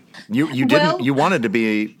then? You wanted to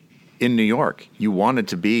be in New York. You wanted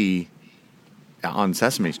to be on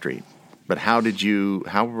Sesame Street. But how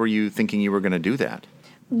were you thinking you were going to do that?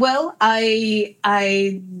 Well,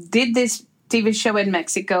 I did this TV show in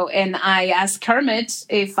Mexico, and I asked Kermit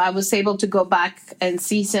if I was able to go back in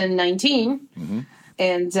season 19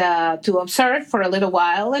 and to observe for a little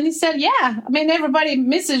while. And he said, yeah, I mean, everybody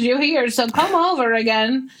misses you here, so come over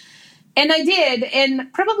again. And I did.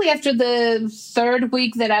 And probably after the third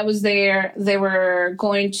week that I was there, they were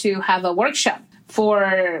going to have a workshop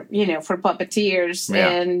for puppeteers. Yeah.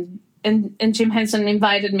 And Jim Henson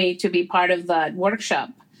invited me to be part of that workshop.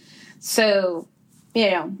 So,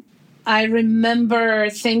 I remember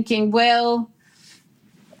thinking, well,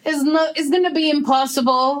 it's going to be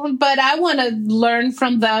impossible, but I want to learn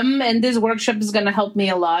from them, and this workshop is going to help me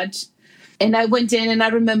a lot. And I went in, and I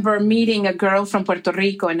remember meeting a girl from Puerto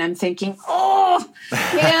Rico, and I'm thinking, all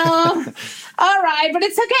right, but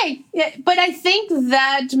it's okay. Yeah, but I think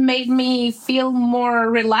that made me feel more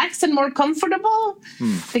relaxed and more comfortable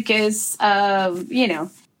because,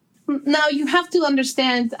 now you have to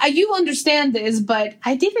understand, you understand this, but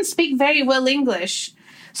I didn't speak very well English.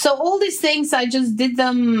 So all these things, I just did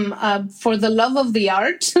them for the love of the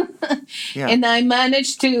art. Yeah. And I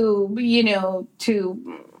managed to,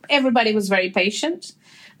 everybody was very patient.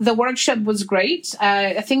 The workshop was great.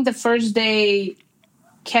 I think the first day,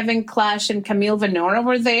 Kevin Clash and Camille Venora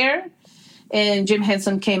were there, and Jim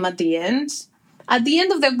Henson came at the end. At the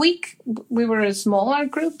end of the week, we were a smaller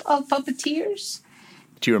group of puppeteers.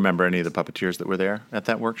 Do you remember any of the puppeteers that were there at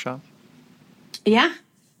that workshop? Yeah.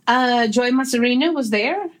 Joy Mazzarino was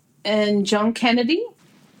there, and John Kennedy,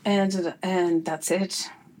 and that's it.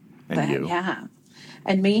 And you. Yeah.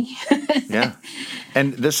 And me. Yeah.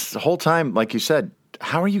 And this whole time, like you said,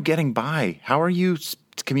 how are you getting by? How are you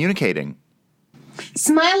communicating?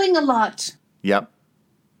 Smiling a lot. Yep.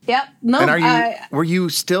 Yep. No. And were you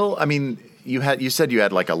still, I mean, you said you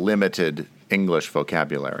had like a limited English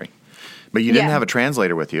vocabulary, but you didn't have a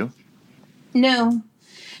translator with you. No,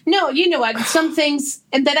 you know what? Some things,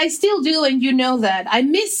 and that I still do, and you know that. I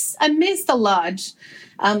missed a lot.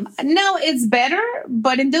 Now it's better,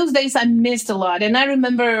 but in those days I missed a lot. And I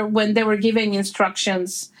remember when they were giving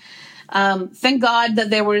instructions, thank God that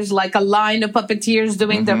there was like a line of puppeteers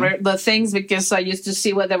doing the things, because I used to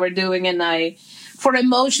see what they were doing, and for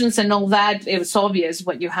emotions and all that, it was obvious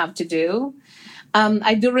what you have to do.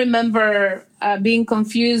 I do remember being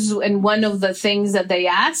confused in one of the things that they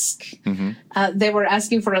asked. They were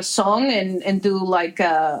asking for a song and do like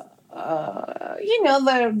the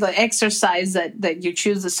exercise that you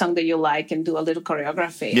choose the song that you like and do a little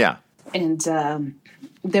choreography. Yeah. And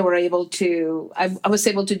they were able to, I was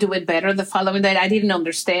able to do it better the following day. I didn't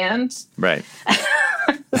understand. Right.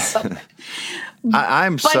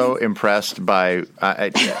 I'm so impressed by,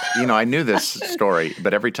 I knew this story,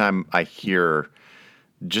 but every time I hear,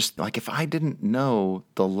 just like if I didn't know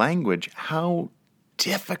the language, how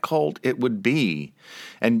difficult it would be.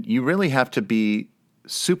 And you really have to be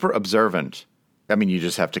super observant. I mean, you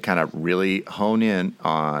just have to kind of really hone in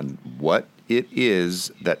on what it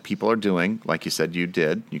is that people are doing. Like you said, you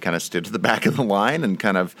did. You kind of stood to the back of the line and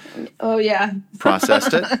kind of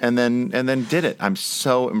processed it and then did it. I'm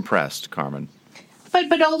so impressed, Carmen.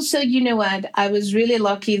 But also, you know what? I was really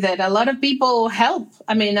lucky that a lot of people help.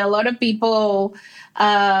 I mean, a lot of people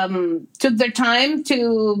took their time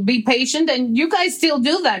to be patient, and you guys still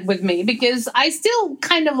do that with me, because I still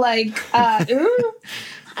kind of like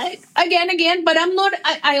again. But I'm not.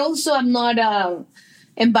 I also am not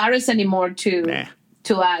embarrassed anymore to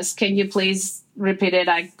ask. Can you please repeat it?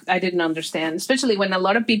 I didn't understand, especially when a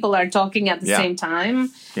lot of people are talking at the same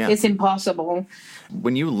time. Yeah. It's impossible.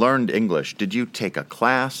 When you learned English, did you take a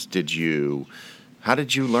class? How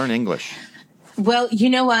did you learn English? Well, you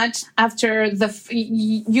know what? After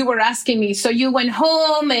you were asking me, so you went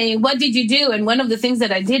home and what did you do? And one of the things that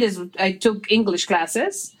I did is I took English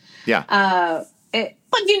classes. Yeah.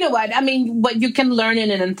 But you know what? I mean, what you can learn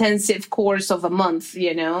in an intensive course of a month,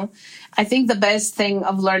 I think the best thing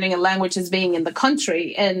of learning a language is being in the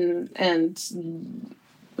country and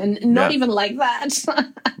not even like that.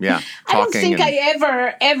 Yeah. I don't think I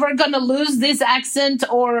ever gonna lose this accent,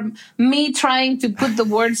 or me trying to put the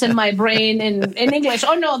words in my brain in English.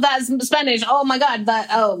 Oh no, that's Spanish. Oh my God,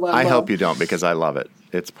 I hope you don't, because I love it.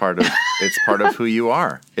 It's part of who you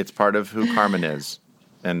are. It's part of who Carmen is,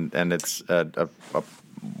 and it's a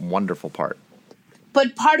wonderful part.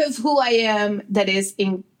 But part of who I am that is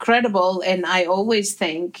incredible, and I always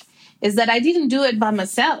think, is that I didn't do it by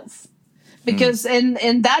myself. Because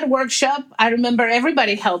in that workshop, I remember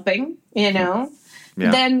everybody helping, you know. Yeah.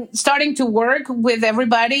 Then starting to work with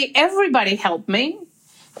everybody helped me.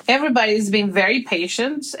 Everybody's been very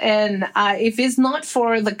patient. And if it's not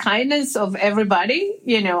for the kindness of everybody,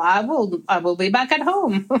 you know, I will be back at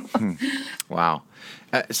home. Wow.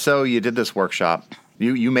 So you did this workshop.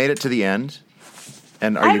 You made it to the end.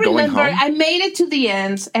 And are you going home? I made it to the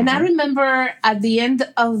end. And I remember at the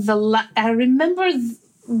end of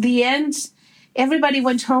the end, everybody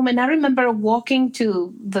went home, and I remember walking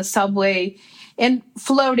to the subway and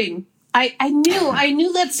floating. I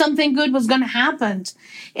knew that something good was going to happen.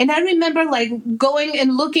 And I remember like going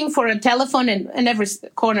and looking for a telephone, and in every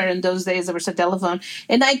corner in those days there was a telephone.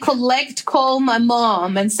 And I call my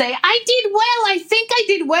mom and say, I did well. I think I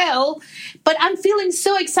did well. But I'm feeling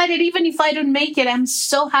so excited. Even if I don't make it, I'm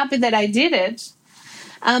so happy that I did it.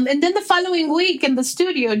 And then the following week in the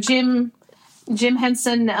studio, Jim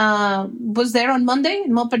Henson was there on Monday,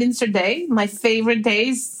 Muppet Insert Day, my favorite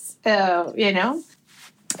days, you know.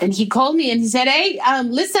 And he called me and he said, hey,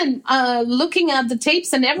 listen, looking at the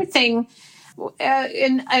tapes and everything,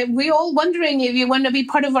 and we're all wondering if you want to be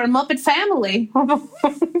part of our Muppet family.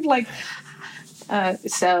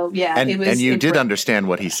 So, yeah. And you did understand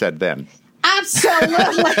what he said then.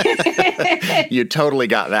 Absolutely. You totally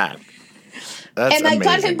got that. That's and amazing. I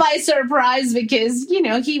caught him by surprise because, you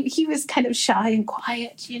know, he was kind of shy and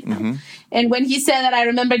quiet, you know. Mm-hmm. And when he said that, I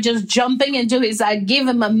remember just jumping into I'd give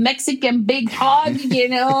him a Mexican big hug, you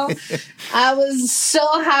know. I was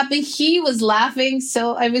so happy. He was laughing.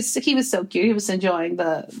 He was so cute. He was enjoying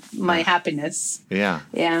my happiness. Yeah.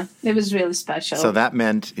 Yeah. It was really special. So that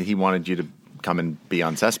meant he wanted you to come and be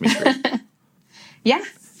on Sesame Street. Yeah.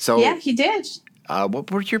 So yeah, he did.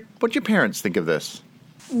 What'd your parents think of this?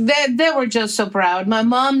 They were just so proud. My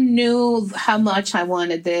mom knew how much I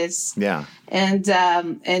wanted this. Yeah.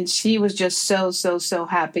 And she was just so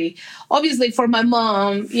happy. Obviously for my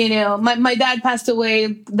mom, you know, my dad passed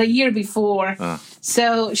away the year before. But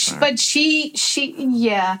she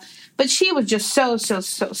was just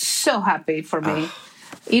so happy for me.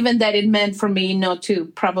 Even that it meant for me not to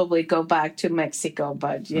probably go back to Mexico,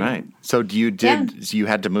 but you know. So you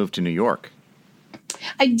had to move to New York.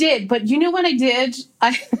 I did, but you know what I did?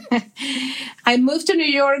 I moved to New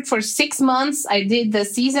York for 6 months. I did the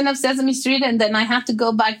season of Sesame Street, and then I had to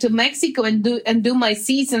go back to Mexico and do my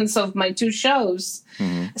seasons of my 2 shows.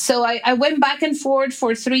 Mm-hmm. So I went back and forth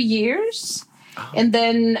for 3 years, and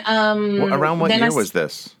then around what year was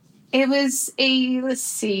this? It was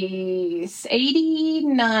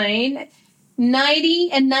 89,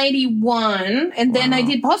 90, and 91, and then I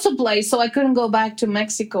did Puzzle Play, so I couldn't go back to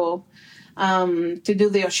Mexico. To do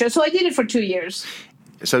the show. So I did it for 2 years.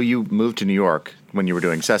 So you moved to New York when you were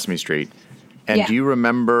doing Sesame Street. And do you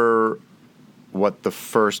remember what the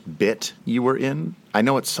first bit you were in? I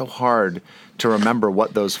know it's so hard to remember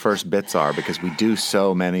what those first bits are because we do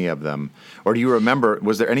so many of them. Or do you remember,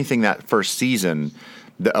 was there anything that first season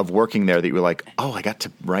of working there that you were like, oh, I got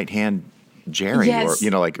to right-hand Jerry? Yes. Or, you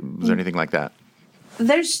know, like, was there anything like that?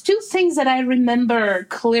 There's 2 things that I remember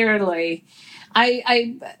clearly.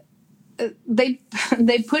 They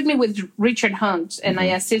put me with Richard Hunt, and I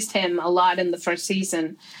assist him a lot in the first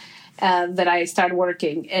season that I started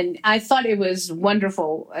working. And I thought it was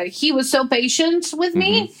wonderful. He was so patient with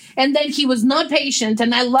me, and then he was not patient,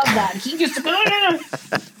 and I love that. He just, but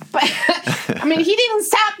I mean, he didn't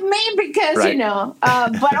stop me because, you know,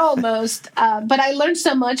 but almost. But I learned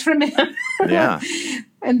so much from him. Yeah.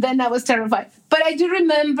 And then I was terrified. But I do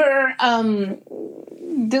remember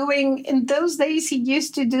doing, in those days, he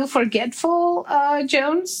used to do Forgetful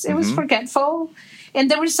Jones. It was Forgetful.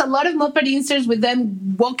 And there was a lot of Muppet inserts with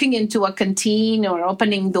them walking into a canteen or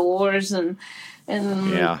opening doors. And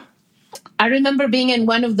yeah. I remember being in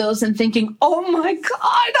one of those and thinking, oh my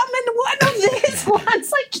God, I'm in one of these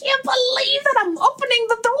ones. I can't believe that I'm opening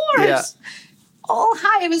the doors. Yeah. Oh,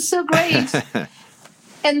 hi. It was so great.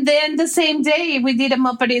 And then the same day, we did a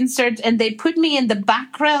Muppet insert, and they put me in the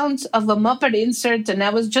background of a Muppet insert, and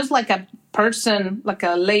I was just like a person, like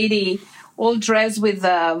a lady, all dressed with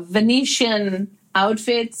Venetian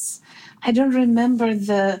outfits. I don't remember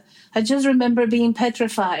I just remember being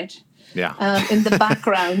petrified. Yeah. In the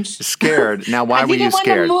background. Scared. Now, why were you I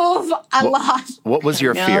scared? didn't want to move a lot. What was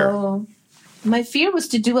your fear? My fear was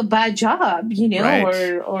to do a bad job, you know,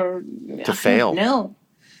 Right. or to fail. No.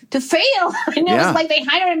 fail. And it was like they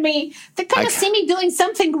hired me. They kind of see me doing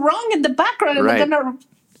something wrong in the background, and they're going to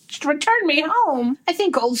return me home. I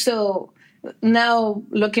think also now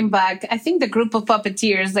looking back, I think the group of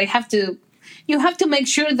puppeteers, you have to make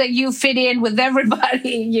sure that you fit in with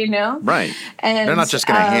everybody, Right. And they're not just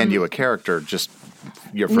going to hand you a character just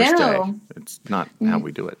your first day. It's not how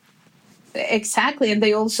we do it. Exactly. And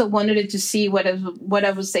they also wanted to see what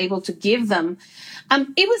I was able to give them.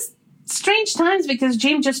 It was strange times because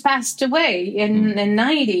Jim just passed away in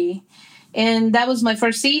 90. And that was my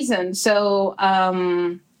first season. So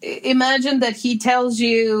imagine that he tells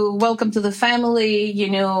you, welcome to the family.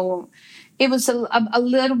 It was a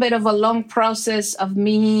little bit of a long process of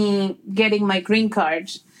me getting my green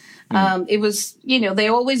card. It was, they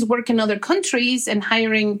always work in other countries and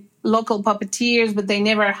hiring local puppeteers, but they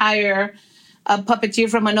never hire a puppeteer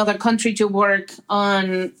from another country to work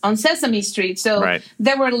on Sesame Street. So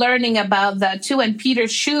they were learning about that too. And Peter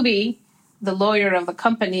Shuby, the lawyer of the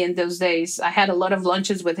company in those days, I had a lot of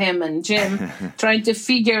lunches with him and Jim trying to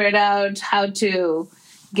figure it out how to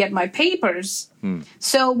get my papers.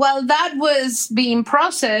 So while that was being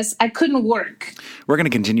processed, I couldn't work. We're going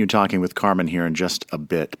to continue talking with Carmen here in just a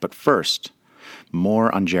bit. But first,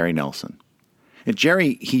 more on Jerry Nelson. And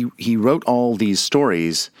Jerry, he wrote all these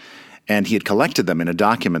stories, and he had collected them in a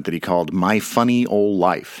document that he called My Funny Old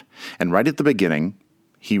Life. And right at the beginning,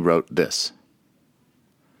 he wrote this.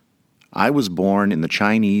 I was born in the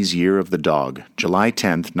Chinese Year of the Dog, July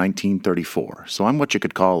 10th, 1934, so I'm what you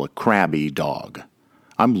could call a crabby dog.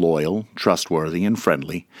 I'm loyal, trustworthy, and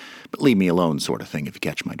friendly, but leave me alone sort of thing if you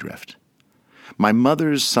catch my drift. My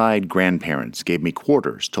mother's side grandparents gave me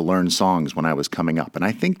quarters to learn songs when I was coming up, and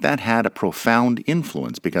I think that had a profound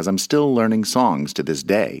influence because I'm still learning songs to this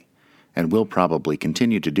day, and will probably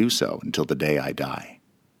continue to do so until the day I die.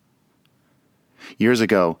 Years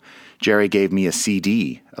ago, Jerry gave me a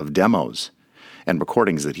CD of demos and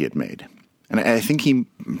recordings that he had made. And I think he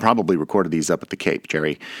probably recorded these up at the Cape.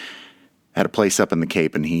 Jerry had a place up in the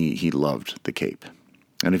Cape, and he loved the Cape.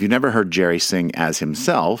 And if you've never heard Jerry sing as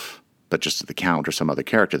himself, but just as the Count or some other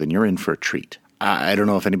character, then you're in for a treat. I don't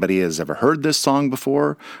know if anybody has ever heard this song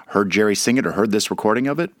before, heard Jerry sing it, or heard this recording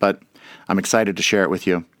of it, but I'm excited to share it with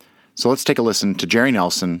you. So let's take a listen to Jerry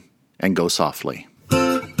Nelson and Go Softly.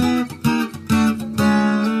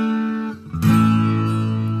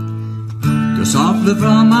 Go softly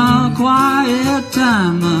from a quiet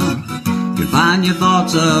time, confine your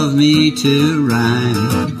thoughts of me to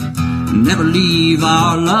rhyme. Never leave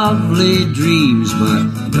our lovely dreams,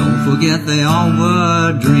 but don't forget they all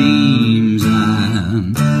were dreams.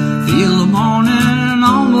 I feel the morning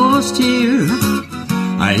almost here.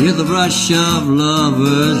 I hear the rush of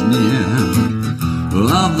lovers near.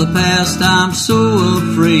 Of the past I'm so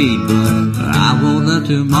afraid, but I won't let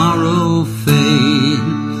tomorrow fade.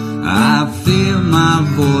 I feel my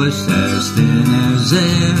voice as thin as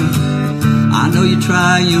air. I know you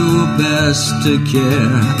try your best to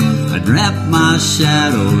care. I'd wrap my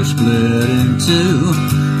shadow split in two.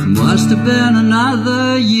 Must have been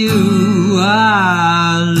another you.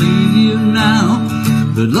 I leave you now.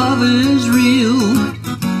 The love is real.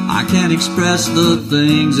 I can't express the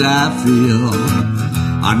things I feel.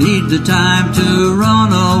 I need the time to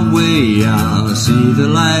run away. I'll see the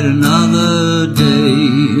light another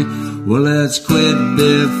day. Well, let's quit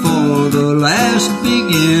before the last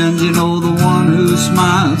begins. You know the one who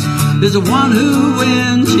smiles is the one who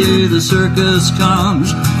wins. Here the circus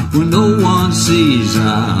comes when no one sees.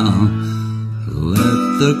 I'll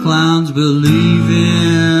let the clowns believe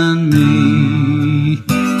in me.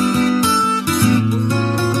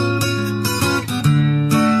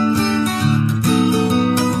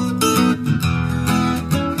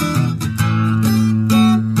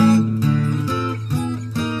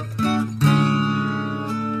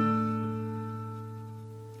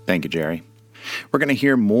 Thank you, Jerry. We're going to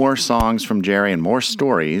hear more songs from Jerry and more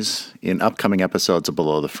stories in upcoming episodes of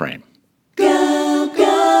Below the Frame. Go,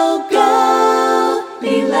 go, go,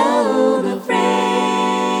 below the frame.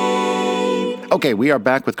 Okay, we are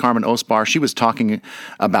back with Carmen Osbar. She was talking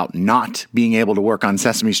about not being able to work on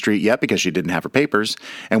Sesame Street yet because she didn't have her papers.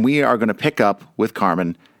 And we are going to pick up with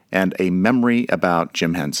Carmen and a memory about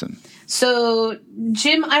Jim Henson. So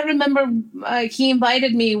Jim, I remember he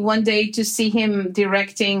invited me one day to see him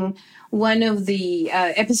directing one of the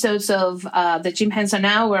episodes of the Jim Henson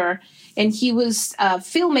Hour, and he was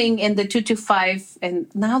filming in the 225,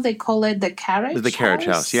 and now they call it the Carriage House. The Carriage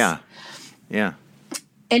House, yeah. Yeah.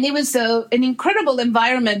 And it was an incredible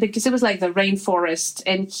environment because it was like the rainforest,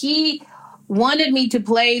 and he wanted me to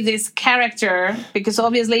play this character because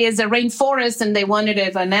obviously it's a rainforest and they wanted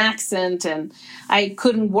it an accent, and I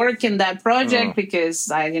couldn't work in that project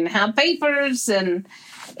because I didn't have papers,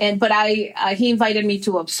 but he invited me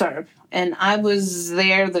to observe, and I was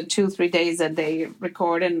there the 2-3 days that they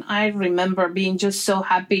record, and I remember being just so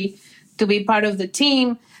happy to be part of the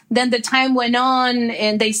team. Then the time went on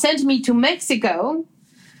and they sent me to Mexico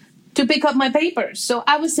to pick up my papers. So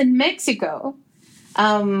I was in Mexico,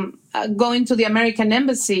 going to the American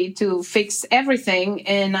embassy to fix everything,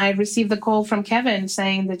 and I received a call from Kevin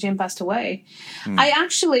saying that Jim passed away. I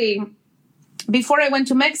actually, before I went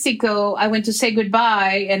to Mexico, I went to say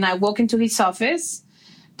goodbye, and I walked into his office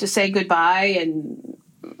to say goodbye, and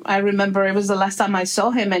I remember it was the last time I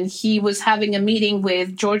saw him, and he was having a meeting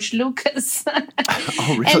with George Lucas.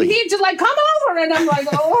 Oh, really? And he just like, come over. And I'm like,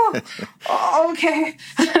 okay.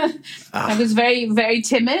 I was very, very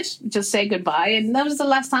timid, just say goodbye. And that was the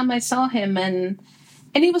last time I saw him. And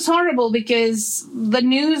it was horrible because the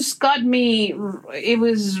news got me. It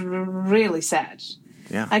was really sad.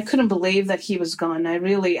 Yeah. I couldn't believe that he was gone. I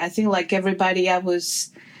think like everybody, I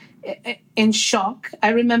was in shock. I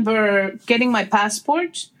remember getting my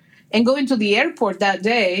passport and going to the airport that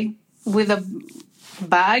day with a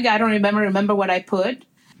bag. I don't remember what I put.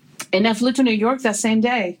 And I flew to New York that same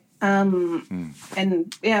day. And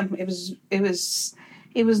yeah, it was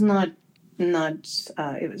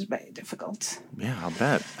very difficult. Yeah, I'll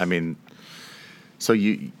bet. I mean, so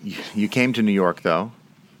you came to New York though,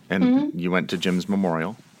 and you went to Jim's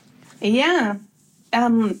memorial. Yeah.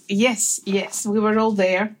 Yes, we were all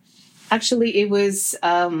there. Actually, it was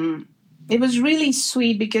really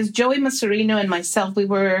sweet because Joey Massarino and myself, we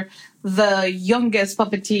were the youngest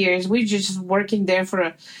puppeteers. We were just working there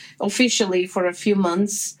officially for a few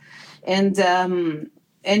months, and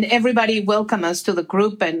everybody welcomed us to the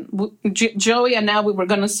group. And Joey and I, we were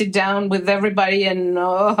going to sit down with everybody, and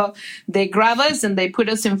they grab us and they put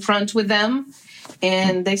us in front with them,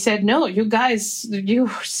 and they said, "No, you guys, you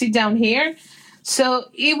sit down here." So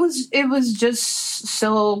it was just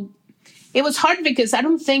so. It was hard because I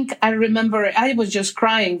don't think I remember. I was just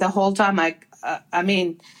crying the whole time. I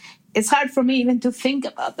mean, it's hard for me even to think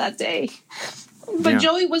about that day. But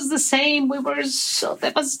Joey was the same. We were so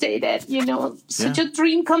devastated, such a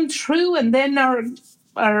dream come true. And then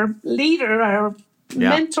our leader, our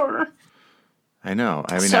mentor. I know.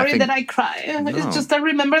 I mean, sorry that I cry. No. It's just I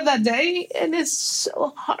remember that day, and it's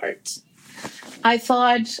so hard. I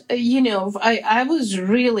thought, I was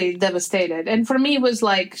really devastated. And for me, it was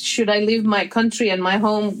like, should I leave my country and my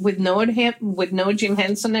home with no Jim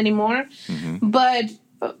Henson anymore? Mm-hmm.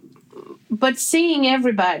 But seeing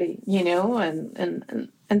everybody, and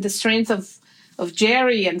the strength of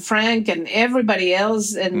Jerry and Frank and everybody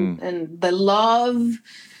else, and the love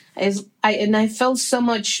I felt so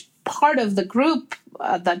much part of the group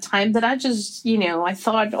at that time that I just, I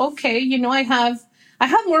thought, okay, I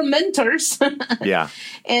have more mentors. Yeah.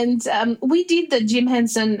 And we did the Jim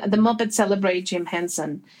Henson, the Muppet Celebrate Jim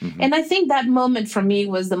Henson. Mm-hmm. And I think that moment for me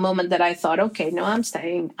was the moment that I thought, okay, no, I'm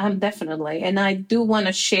staying. I'm definitely. And I do want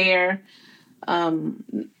to share.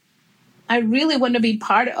 I really want to be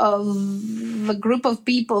part of the group of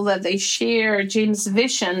people that they share Jim's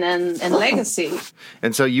vision and legacy.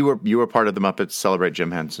 And so you were part of the Muppets Celebrate Jim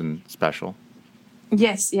Henson special?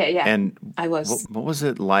 Yes, yeah. And I was. What was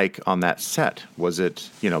it like on that set? Was it,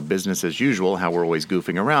 business as usual, how we're always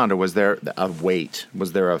goofing around, or was there a weight?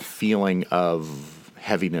 Was there a feeling of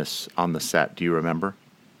heaviness on the set? Do you remember?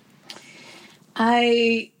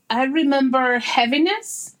 I remember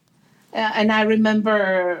heaviness, and I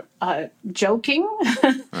remember joking,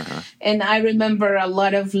 and I remember a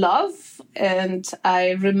lot of love, and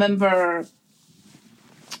I remember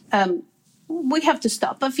we have to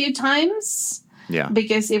stop a few times. Yeah.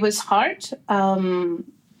 Because it was hard. And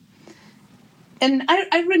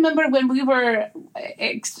I remember when we were,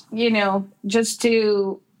 just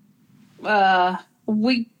to,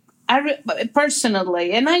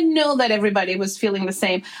 personally, and I know that everybody was feeling the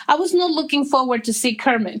same. I was not looking forward to see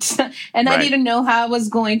Kermit, and I didn't know how I was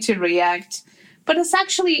going to react. But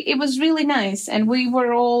it was really nice. And we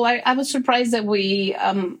were all, I was surprised that we,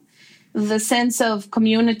 the sense of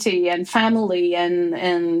community and family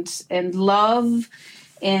and love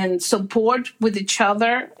and support with each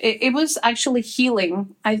other. It was actually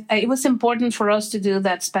healing. It was important for us to do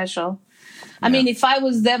that special. I mean, if I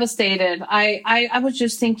was devastated, I was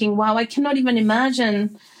just thinking, wow, I cannot even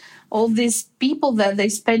imagine all these people that they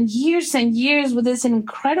spend years and years with this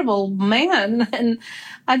incredible man. And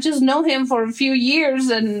I just know him for a few years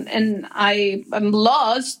and I am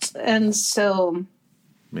lost. And so.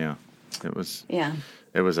 Yeah. It was. Yeah.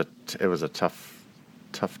 It was a tough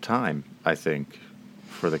tough time, I think,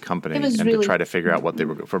 for the company, It was and really- to try to figure out what they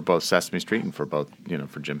were for both Sesame Street and for both,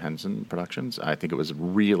 for Jim Henson Productions. I think it was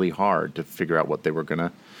really hard to figure out what they were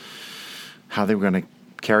how they were gonna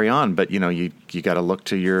carry on. But you got to look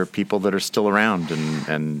to your people that are still around,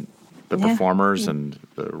 and the performers and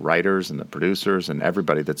the writers and the producers and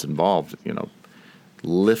everybody that's involved.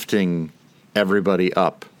 Lifting everybody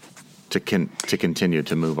up to continue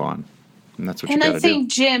to move on, and that's what you got to do. And I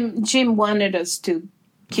think Jim wanted us to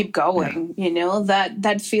keep going.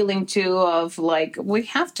 That feeling too of like we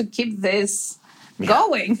have to keep this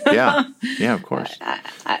going. Yeah, of course.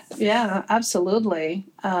 Yeah, absolutely.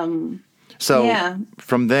 So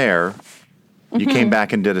from there, you came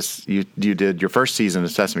back and you did your first season of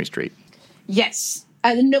Sesame Street. Yes.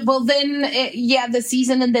 Well, then, the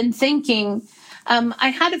season, and then thinking. I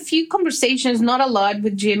had a few conversations, not a lot,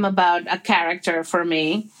 with Jim about a character for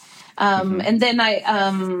me. And then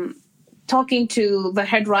talking to the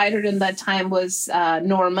head writer in that time was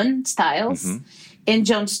Norman Stiles and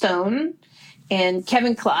John Stone. And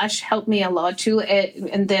Kevin Clash helped me a lot too.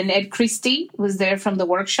 And then Ed Christie was there from the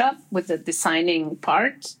workshop with the designing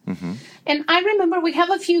part. And I remember we have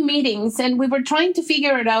a few meetings and we were trying to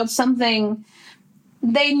figure it out something.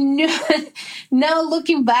 They knew, now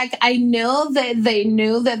looking back, I know that they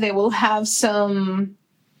knew that they will have some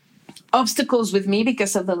obstacles with me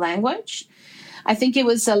because of the language. I think it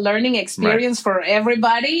was a learning experience for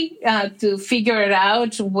everybody to figure it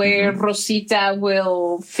out where Rosita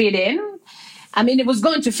will fit in. I mean, it was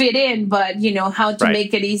going to fit in, but, how to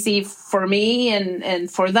make it easy for me and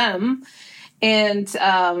for them. And,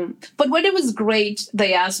 but when it was great,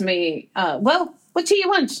 they asked me, well, what do you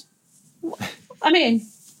want? I mean,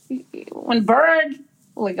 one bird,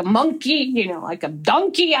 like a monkey, like a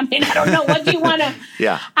donkey. I mean, I don't know. What do you want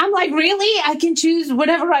to? I'm like, really? I can choose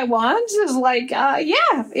whatever I want? It's like,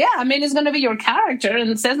 yeah. I mean, it's going to be your character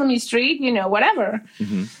in Sesame Street, whatever.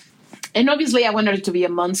 And obviously, I wanted it to be a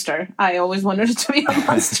monster. I always wanted it to be a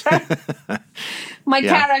monster. My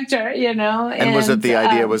character, And was it the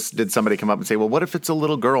idea did somebody come up and say, well, what if it's a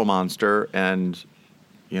little girl monster and,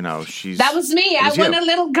 she's... That was me. I want a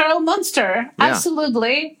little girl monster. Yeah.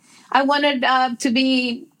 Absolutely. I wanted to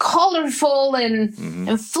be colorful and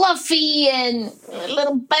fluffy and a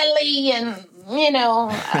little belly and,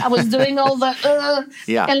 I was doing all the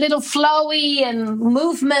and little flowy and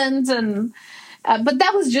movement and... but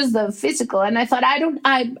that was just the physical. And I thought,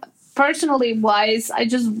 I personally wise, I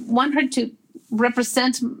just want her to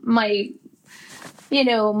represent my,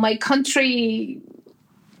 my country,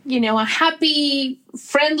 a happy,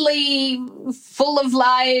 friendly, full of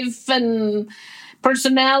life and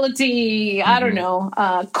personality, I don't know,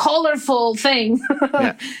 colorful thing.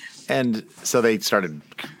 And so they started,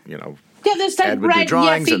 they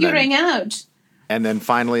started figuring out. And then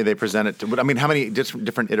finally they present it to, how many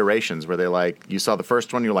different iterations were they like, you saw the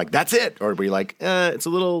first one, you're like, that's it? Or were you like, it's a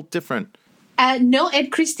little different? No,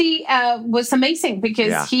 Ed Christie was amazing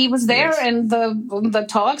because he was there in the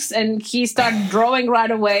talks and he started drawing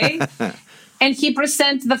right away. And he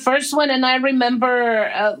presented the first one and I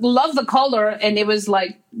remember, love the color and it was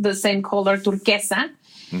like the same color, turquesa.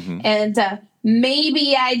 And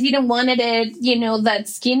maybe I didn't want it, that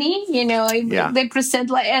skinny, they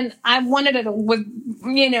present like, and I wanted it with,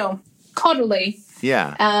 cuddly.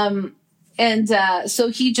 Yeah. So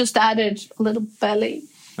he just added a little belly.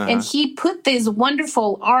 And he put these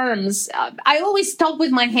wonderful arms. I always talk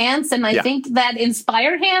with my hands, and I think that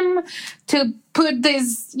inspired him to put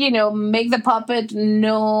this, make the puppet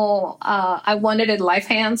know I wanted it life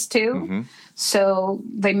hands too. So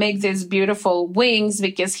they make these beautiful wings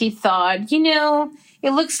because he thought,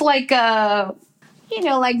 it looks like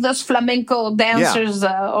like those flamenco dancers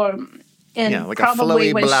like a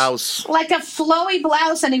flowy blouse. Like a flowy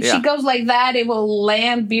blouse, and if she goes like that, it will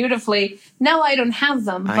land beautifully. Now I don't have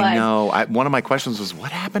them. But I know. One of my questions was,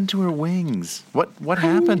 what happened to her wings? What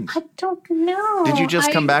happened? I don't know. Did you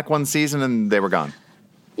just come back one season and they were gone?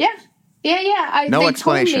 Yeah. No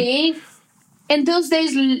explanation. Told me, in those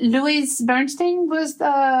days, Louis Bernstein was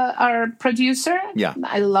our producer. Yeah.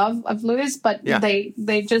 I love Louis, but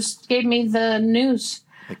they just gave me the news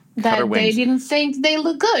that they didn't think they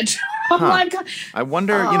look good. Oh my God. I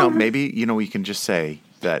wonder, maybe, we can just say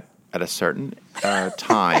that at a certain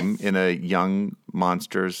time in a young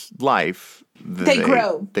monster's life, they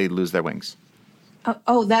grow. They lose their wings.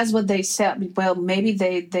 Oh, that's what they said. Well, maybe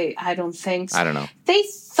they I don't think so. I don't know. They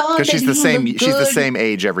thought that she's the same. She's good. the same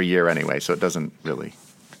age every year anyway, so it doesn't really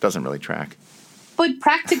track. But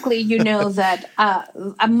practically, that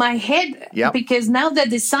my head, because now the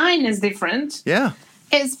design is different. Yeah.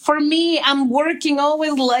 is for me, I'm working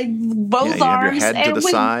always like both you have your arms. head to and the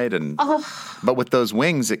side, and but with those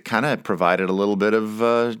wings, it kind of provided a little bit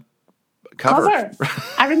of cover.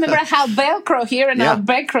 I remember I had Velcro here and Yeah. now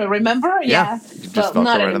Velcro, remember? Yeah. You just Well, felt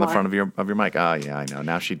not right on the anymore. front of your mic. Oh, yeah, I know.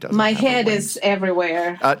 Now she doesn't. My have her head wings. is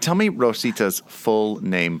everywhere. Tell me Rosita's full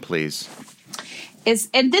name, please.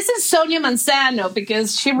 And this is Sonia Manzano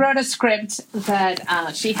because she wrote a script that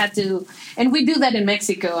she had to, and we do that in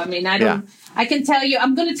Mexico. I mean, I don't. Yeah. I can tell you.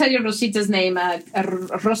 I'm going to tell you Rosita's name.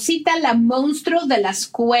 Rosita la Monstruo de las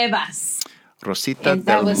Cuevas. Rosita And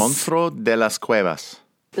that del was- Monstruo de las Cuevas.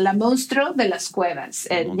 La Monstruo de las Cuevas.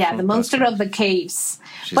 And yeah, the Monstruo monster of the caves.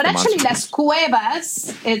 She's But the actually, monster. Las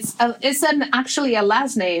Cuevas, it's actually a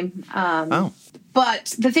last name. Oh.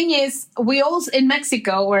 But the thing is, we all in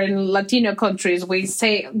Mexico or in Latino countries,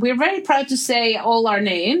 we're very proud to say all our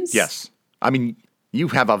names. Yes. I mean, you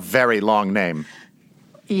have a very long name.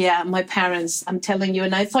 Yeah, my parents, I'm telling you,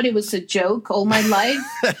 and I thought it was a joke all my life.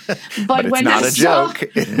 But it's when not I a saw- joke.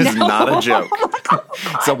 It is not a joke.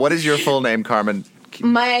 So what is your full name, Carmen?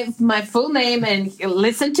 My full name, and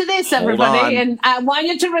listen to this, everybody, on. and I want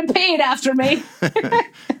you to repeat after me.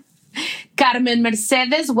 Carmen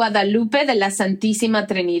Mercedes Guadalupe de la Santísima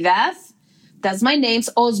Trinidad. That's my name's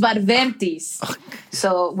Osvar Vertis.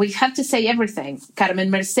 So we have to say everything. Carmen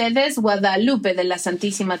Mercedes Guadalupe de la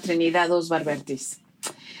Santísima Trinidad Osvar Vertis.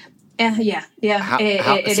 Yeah.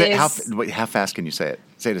 How fast can you say it?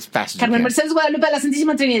 Say it as fast as Carmen you can. Mercedes Guadalupe de la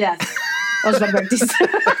Santísima Trinidad Osvar Vertis.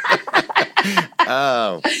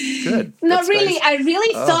 Oh, good. No, That's really, nice. I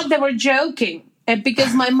really thought they were joking. And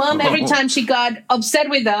because my mom, every time she got upset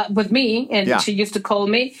with me, and Yeah. she used to call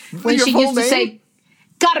me, when Your she full used to name? say,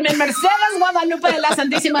 Carmen Mercedes Guadalupe de la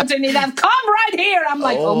Santísima Trinidad, come right here. I'm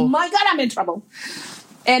like, oh my God, I'm in trouble.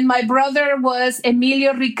 And my brother was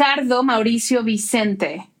Emilio Ricardo Mauricio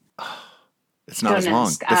Vicente. It's not Don't as long.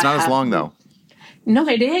 ask. It's not I as long, have- though. No,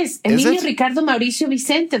 it is. Emilio it? Ricardo Mauricio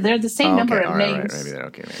Vicente. They're the same number Okay, of all right, names. maybe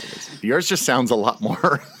it is. Yours just sounds a lot more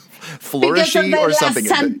Because of flourishy the or La something.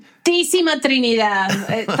 Santísima Trinidad.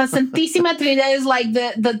 The Santísima Trinidad is like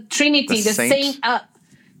the Trinity, The the saint? Saint,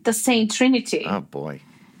 the Saint Trinity. Oh, boy.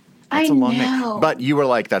 I That's a long know. name. But you were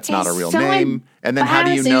like, that's not a It's real so name. And then how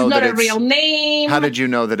do you embarrassing. know It's that not a real name? How did you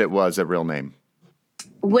know that it was a real name?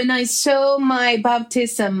 When I saw my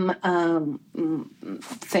baptism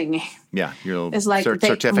thing, Yeah, your It's like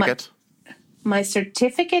certificate. my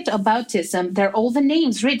certificate of baptism, they're all the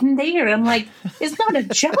names written there. I'm like, it's not a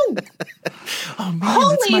joke. Oh, man,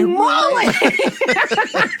 Holy moly!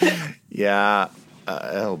 Yeah.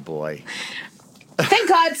 Oh, boy. Thank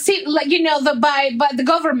God. See, like by the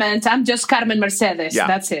government, I'm just Carmen Mercedes. Yeah.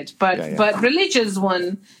 That's it. But Yeah. but religious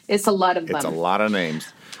one, it's a lot of them. It's a lot of names.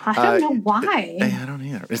 I don't know why. I don't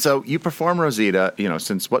either. So you perform Rosita,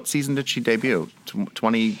 since what season did she debut?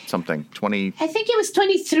 20-something. 20. I think it was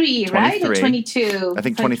 23, right? Or 23. 22. I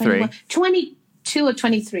think 23. 22 or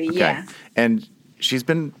 23, Okay. yeah. And she's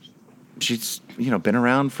been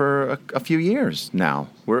around for a few years now.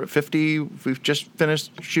 We're at 50. We've just finished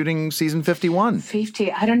shooting season 51.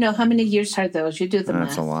 50. I don't know. How many years are those? You do the math.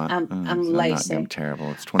 That's a lot. I'm lazy. I'm terrible.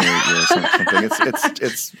 It's 28 years something.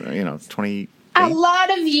 It's 20. A lot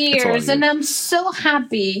of years, years. and I'm so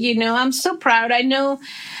happy. I'm so proud. I know,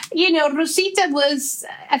 Rosita was.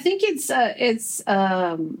 I think it's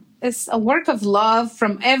a work of love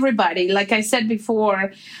from everybody. Like I said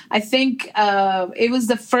before, I think it was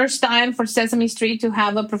the first time for Sesame Street to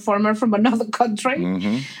have a performer from another country.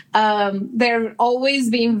 Mm-hmm. They're always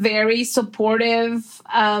being very supportive,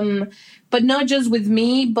 but not just with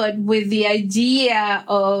me, but with the idea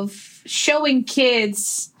of showing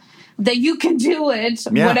kids that you can do it,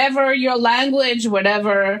 Yeah. whatever your language,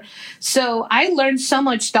 whatever. So I learned so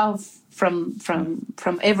much stuff from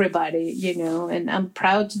everybody, and I'm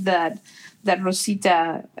proud that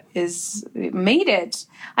Rosita made it.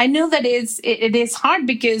 I know that it is hard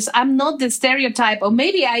because I'm not the stereotype, or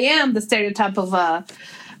maybe I am the stereotype of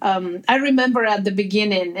I remember at the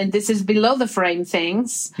beginning, and this is below the frame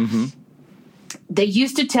things. Mm-hmm. They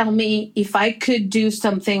used to tell me if I could do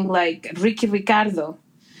something like Ricky Ricardo.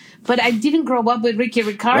 But I didn't grow up with Ricky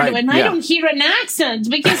Ricardo, Right, and I yeah. don't hear an accent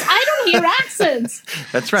because I don't hear accents.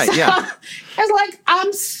 That's right. So Yeah. I was like,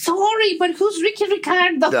 I'm sorry, but who's Ricky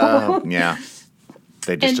Ricardo? Yeah.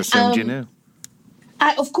 They just And, assumed you knew.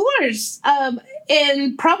 Of course.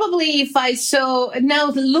 And probably if I saw,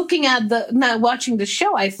 now watching the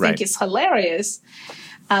show, I think Right. it's hilarious.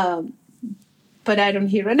 But I don't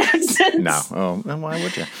hear an accent. No. Oh, and why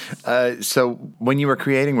would you? So when you were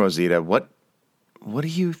creating Rosita, what do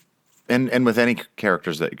you, and with any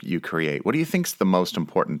characters that you create, what do you think's the most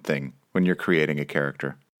important thing when you're creating a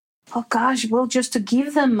character? oh gosh, well, just to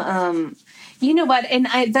give them, you know what? And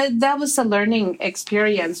that was a learning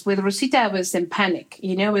experience. With Rosita, I was in panic.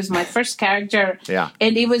 You know, it was my first character. Yeah.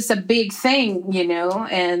 And it was a big thing, you know.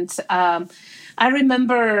 And I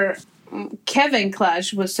remember Kevin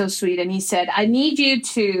Clash was so sweet. And he said, I need you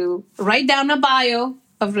to write down a bio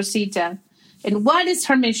of Rosita. And what is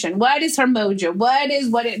her mission? What is her mojo?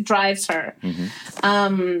 What it drives her?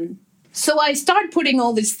 So I start putting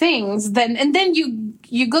all these things, and then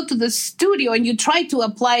you go to the studio and you try to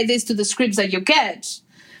apply this to the scripts that you get,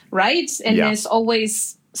 right? And there's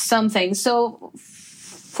always something. So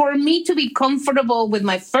for me to be comfortable with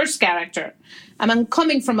my first character, and I'm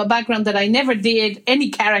coming from a background that I never did any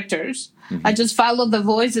characters. I just followed the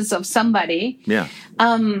voices of somebody. Yeah.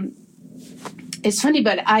 It's funny,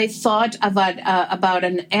 but I thought about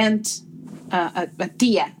an aunt. A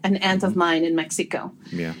tia, an aunt of mine in Mexico.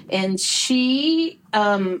 Yeah. And she,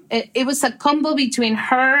 it was a combo between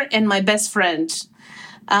her and my best friend.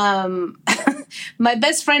 My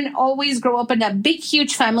best friend always grew up in a big,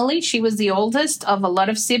 huge family. She was the oldest of a lot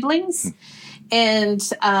of siblings. And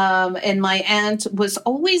my aunt was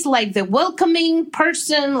always like the welcoming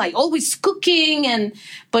person, like always cooking.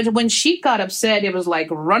 But when she got upset, it was like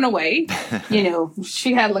run away. You know,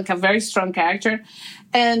 she had like a very strong character.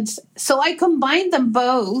 And so I combined them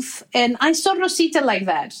both, and I saw Rosita like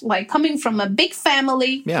that, like coming from a big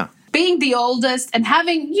family, being the oldest, and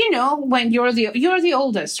having, you know, when you're the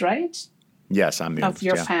oldest, right? Yes, I'm the oldest of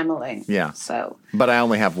your family. Yeah. So, but I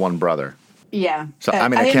only have one brother. Yeah. So I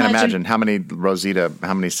mean, I can't imagine how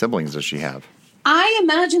many siblings does she have? I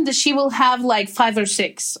imagine that she will have like 5 or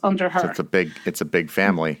 6 under her. So it's a big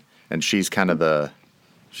family, and she's kind of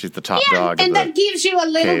she's the top dog. And of that gives you a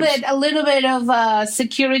little bit of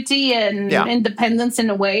security and independence in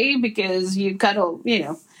a way, because you gotta, you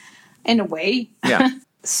know, in a way. Yeah.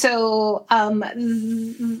 So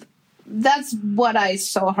that's what I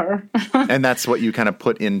saw her. And that's what you kind of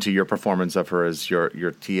put into your performance of her as your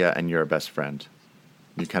tia and your best friend.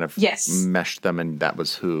 You kind of meshed them, and that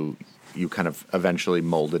was who you kind of eventually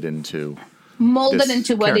molded into what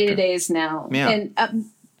character. it is now. Yeah. And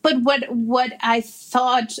but what I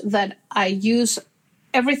thought that I use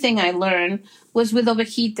everything I learned was with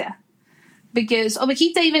Ovejita. Because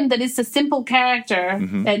Ovejita, even that it's a simple character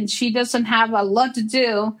and she doesn't have a lot to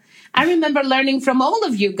do, I remember learning from all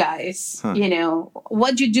of you guys, you know,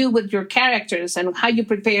 what you do with your characters and how you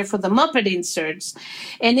prepare for the Muppet inserts.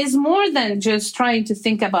 And it's more than just trying to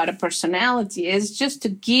think about a personality. It's just to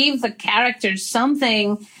give the characters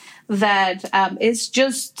something that is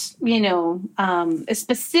just, you know,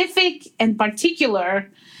 specific and particular.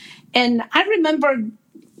 And I remember,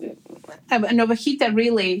 and Ovejita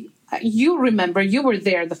really, you remember, you were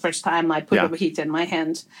there the first time I put Ovejita in my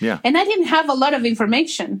hand. Yeah. And I didn't have a lot of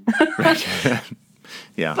information.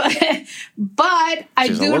 Yeah. But I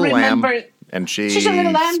she's do remember. Lamb, and she's a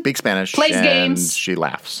little lamb, speaks Spanish, plays and games. she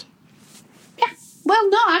laughs. Well,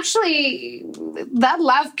 no, actually, that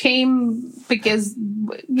laugh came because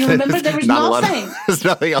you remember there was nothing. There's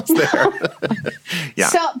nothing else there. Yeah.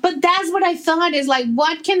 So, but that's what I thought is like,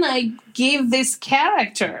 what can I give this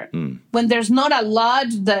character when there's not a lot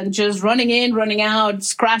than just running in, running out,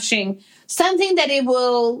 scratching, something that it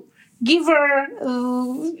will give her,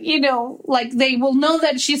 you know, like they will know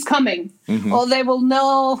that she's coming or they will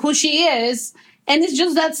know who she is. And it's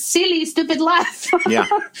just that silly, stupid laugh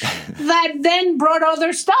that then brought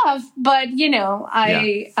other stuff. But, you know,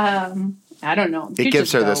 I don't know. It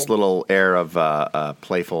gives her this little air of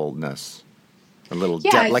playfulness. A little,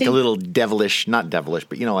 like a little devilish, not devilish,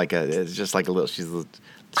 but, you know, it's just like a little, she loves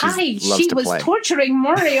to was play. Torturing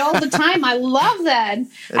Maury all the time. I love that.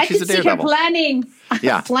 I could see her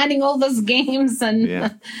planning all those games. And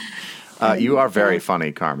you are very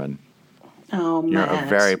funny, Carmen. Oh, man. You're a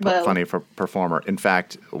very funny performer. In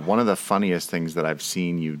fact, one of the funniest things that I've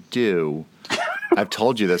seen you do, I've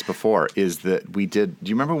told you this before, is that do you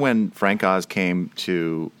remember when Frank Oz came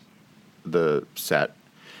to the set?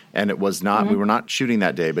 And it was not, we were not shooting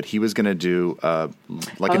that day, but he was going to do a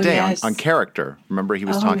day on character. Remember, he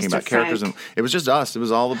was talking about characters, and it was just us. It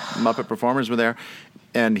was all the Muppet performers were there.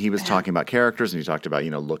 And he was talking about characters, and he talked about,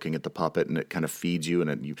 you know, looking at the puppet, and it kind of feeds you,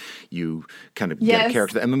 and you kind of get a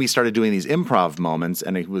character. And then we started doing these improv moments,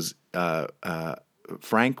 and it was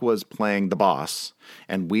Frank was playing the boss,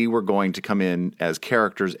 and we were going to come in as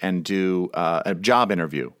characters and do a job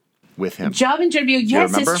interview with him. Job interview,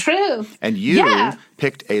 yes, it's true. And you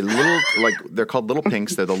picked a little, like, they're called Little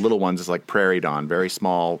Pinks. They're the little ones. It's like Prairie Dawn, very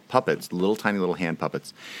small puppets, little tiny little hand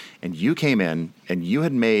puppets. And you came in, and you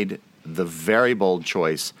had made the very bold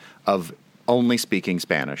choice of only speaking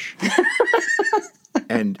Spanish.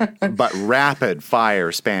 but rapid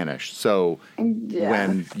fire Spanish. So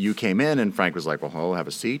when you came in and Frank was like, well, hello, have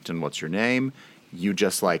a seat, and what's your name? You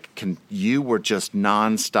just you were just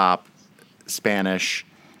nonstop Spanish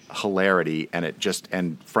hilarity,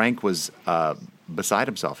 and Frank was beside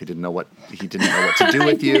himself. He didn't know what to do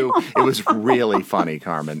with you. It was really funny,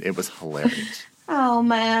 Carmen. It was hilarious. Oh,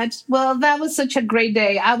 Matt. Well, that was such a great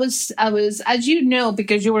day. I was, as you know,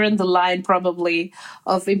 because you were in the line probably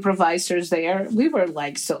of improvisers there, we were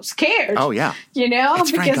like so scared. Oh, yeah.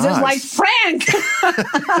 Because Frank it was like, Frank.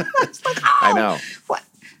 It's like, oh, I know. What?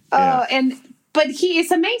 Yeah. But he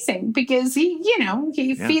is amazing because he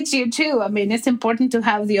feeds you too. I mean, it's important to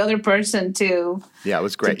have the other person to it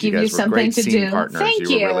was great. give you guys you were something great to scene do. partners. Thank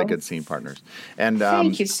you you. were really good scene partners. And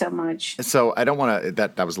thank you so much. So I don't want to.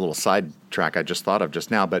 That was a little sidetrack I just thought of just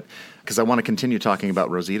now, but because I want to continue talking about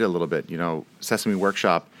Rosita a little bit. Sesame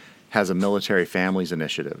Workshop has a military families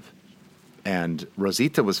initiative, and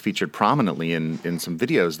Rosita was featured prominently in some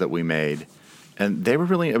videos that we made, and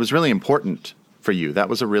it was really important for you. That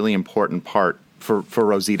was a really important part for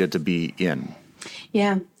Rosita to be in.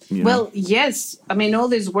 Yeah. Well, yes. I mean, all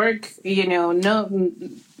this work,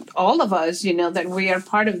 all of us, that we are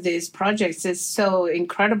part of these projects is so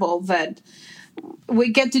incredible that we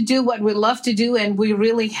get to do what we love to do, and we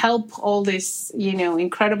really help all these,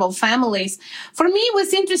 incredible families. For me, it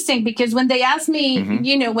was interesting because when they asked me,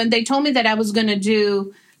 when they told me that I was going to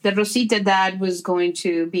do, that Rosita dad was going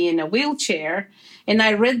to be in a wheelchair, and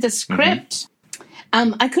I read the script,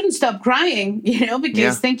 I couldn't stop crying,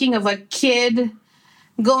 because thinking of a kid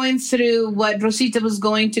going through what Rosita was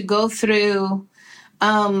going to go through,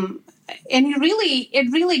 and it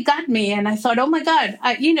really got me. And I thought, oh my God,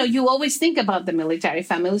 you always think about the military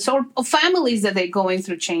families or families that they're going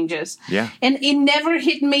through changes. Yeah. And it never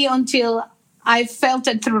hit me until I felt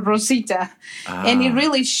it through Rosita, and it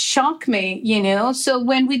really shocked me, So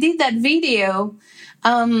when we did that video,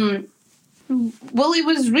 well, it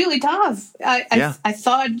was really tough. I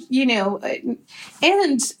thought,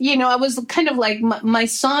 I was kind of like my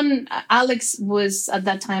son, Alex, was at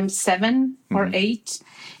that time 7 or 8,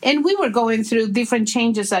 and we were going through different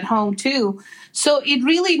changes at home too. So it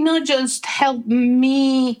really not just helped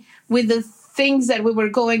me with the things that we were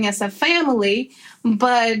going as a family,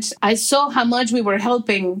 but I saw how much we were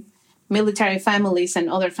helping military families and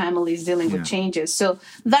other families dealing with changes. So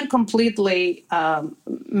that completely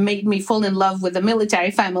made me fall in love with the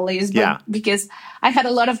military families, because I had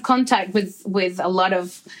a lot of contact with a lot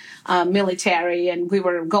of military, and we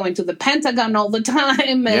were going to the Pentagon all the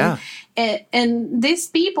time. And these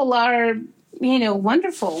people are,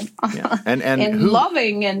 wonderful and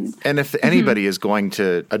loving. And if anybody is going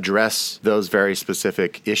to address those very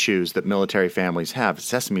specific issues that military families have,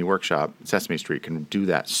 Sesame Workshop, Sesame Street can do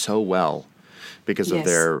that so well because of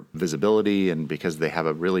their visibility and because they have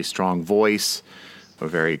a really strong voice, a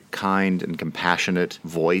very kind and compassionate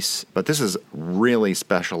voice. But this is really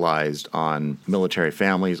specialized on military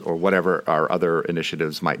families or whatever our other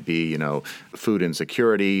initiatives might be, food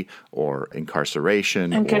insecurity or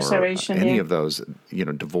incarceration or any of those,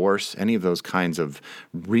 divorce, any of those kinds of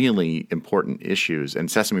really important issues. And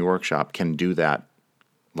Sesame Workshop can do that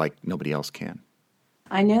like nobody else can.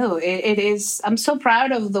 I know it is. I'm so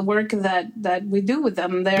proud of the work that we do with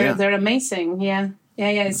them. They're amazing. Yeah.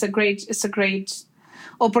 It's a great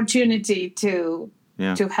opportunity to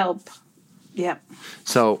help. Yeah.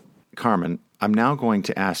 So, Carmen, I'm now going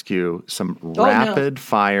to ask you some rapid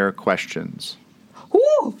fire questions.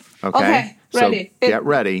 Ooh, okay. Ready. So get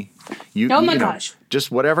ready. Gosh.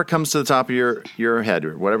 Just whatever comes to the top of your head,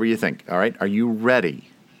 or whatever you think. All right. Are you ready?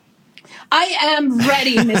 I am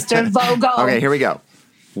ready, Mr. Vogel. Okay, here we go.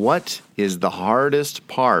 What is the hardest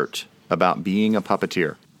part about being a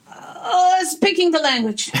puppeteer? Speaking the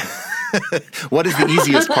language. What is the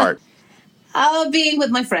easiest part? Being with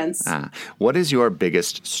my friends. What is your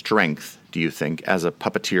biggest strength, do you think, as a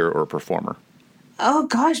puppeteer or a performer? Oh,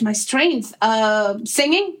 gosh, my strength.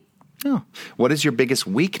 Singing. Oh. What is your biggest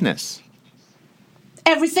weakness?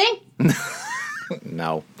 Everything.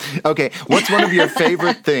 No. Okay, what's one of your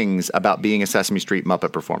favorite things about being a Sesame Street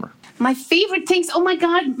Muppet performer? My favorite things? Oh, my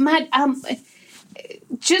God, Matt.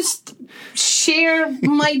 Just share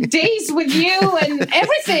my days with you and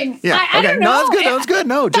everything. I don't know. No, that's good.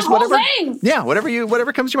 No, just whole whatever. Thing. Yeah,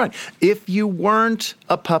 whatever comes to your mind. If you weren't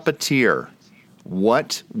a puppeteer,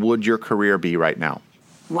 what would your career be right now?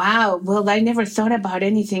 Wow. Well, I never thought about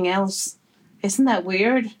anything else. Isn't that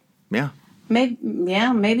weird? Yeah.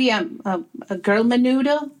 Maybe I'm a girl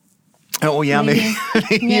menudo. Oh yeah, maybe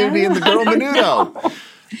you'd be in the girl menudo.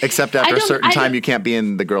 Except after a certain time, you can't be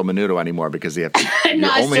in the girl menudo anymore because you have to.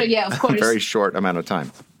 Of course. A very short amount of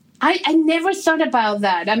time. I never thought about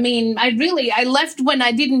that. I mean, I left when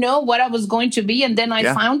I didn't know what I was going to be, and then I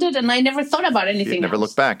found it, and I never thought about anything You never else.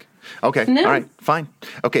 looked back. Okay, No. all right, fine.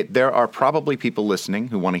 Okay, there are probably people listening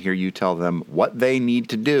who want to hear you tell them what they need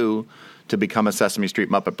to do to become a Sesame Street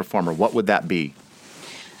Muppet performer. What would that be?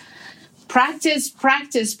 Practice.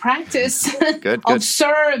 Good.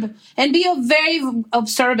 Observe and be very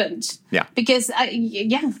observant. Yeah. Because I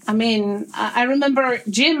remember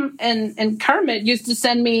Jim and Kermit used to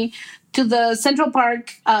send me to the Central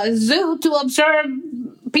Park Zoo to observe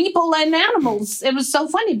people and animals. It was so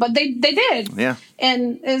funny, but they did. Yeah.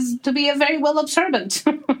 And is to be a very well observant.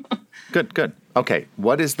 Good. Okay,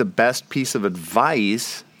 what is the best piece of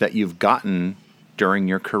advice that you've gotten during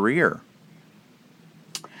your career?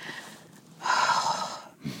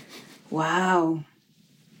 Wow.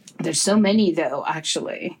 There's so many, though,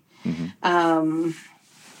 actually. Mm-hmm.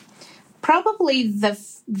 Probably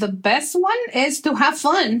the best one is to have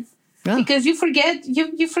fun. Yeah. Because you forget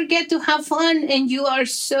to have fun, and you are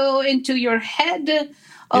so into your head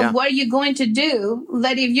of what you're going to do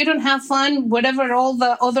that if you don't have fun, whatever all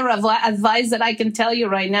the other advice that I can tell you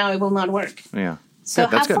right now, it will not work. Yeah. So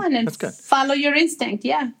Good, that's have good. fun and That's good. follow your instinct.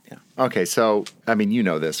 Yeah. Okay, so, I mean, you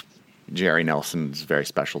know this. Jerry Nelson is very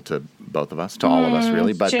special to both of us, to all of us,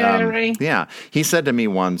 really. But Jerry. He said to me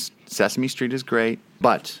once, Sesame Street is great,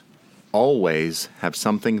 but always have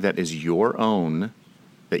something that is your own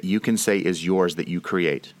that you can say is yours that you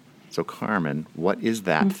create. So, Carmen, what is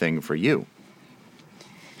that thing for you?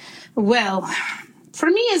 Well, for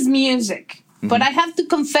me, it's music. But I have to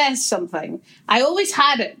confess something. I always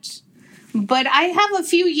had it. But I have a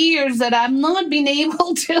few years that I've not been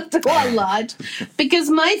able to do a lot because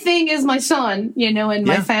my thing is my son, and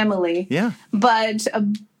my family. Yeah. But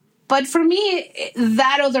for me,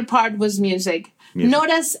 that other part was music. Not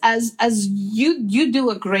as you do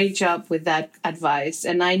a great job with that advice,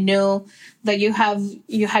 and I know that you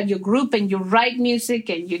had your group and you write music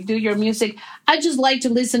and you do your music. I just like to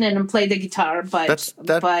listen in and play the guitar, but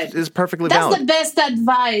that is perfectly that's valid. the best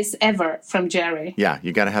advice ever from Jerry. Yeah,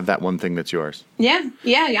 you got to have that one thing that's yours. Yeah,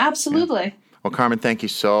 absolutely. Yeah. Well, Carmen, thank you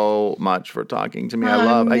so much for talking to me.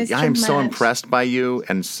 Mr. I am so Matt. impressed by you,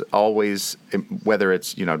 and always, whether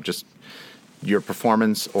it's just your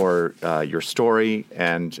performance or your story,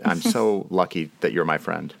 and I'm so lucky that you're my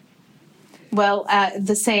friend. Well,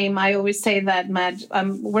 the same. I always say that, Matt.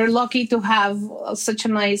 We're lucky to have such a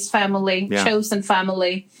nice family, chosen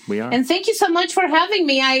family. We are. And thank you so much for having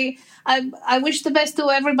me. I wish the best to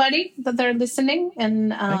everybody that they're listening,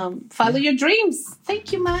 and follow your dreams.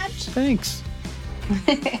 Thank you, Matt. Thanks.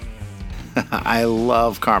 I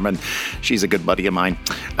love Carmen. She's a good buddy of mine.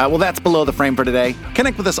 Well, that's Below the Frame for today.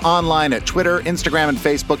 Connect with us online at Twitter, Instagram, and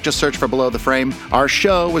Facebook. Just search for Below the Frame. Our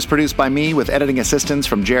show was produced by me with editing assistance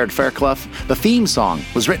from Jared Fairclough. The theme song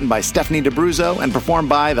was written by Stephanie DeBruzzo and performed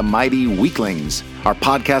by the Mighty Weaklings. Our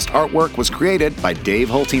podcast artwork was created by Dave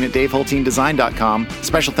Holteen at DaveHolteenDesign.com.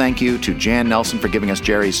 Special thank you to Jan Nelson for giving us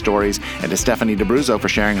Jerry's stories and to Stephanie DeBruzzo for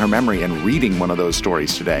sharing her memory and reading one of those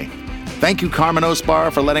stories today. Thank you, Carmen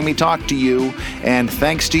Ospar, for letting me talk to you. And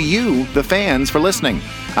thanks to you, the fans, for listening.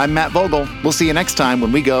 I'm Matt Vogel. We'll see you next time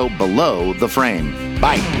when we go Below the Frame.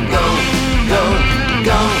 Bye. Go, go,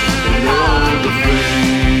 go below the frame.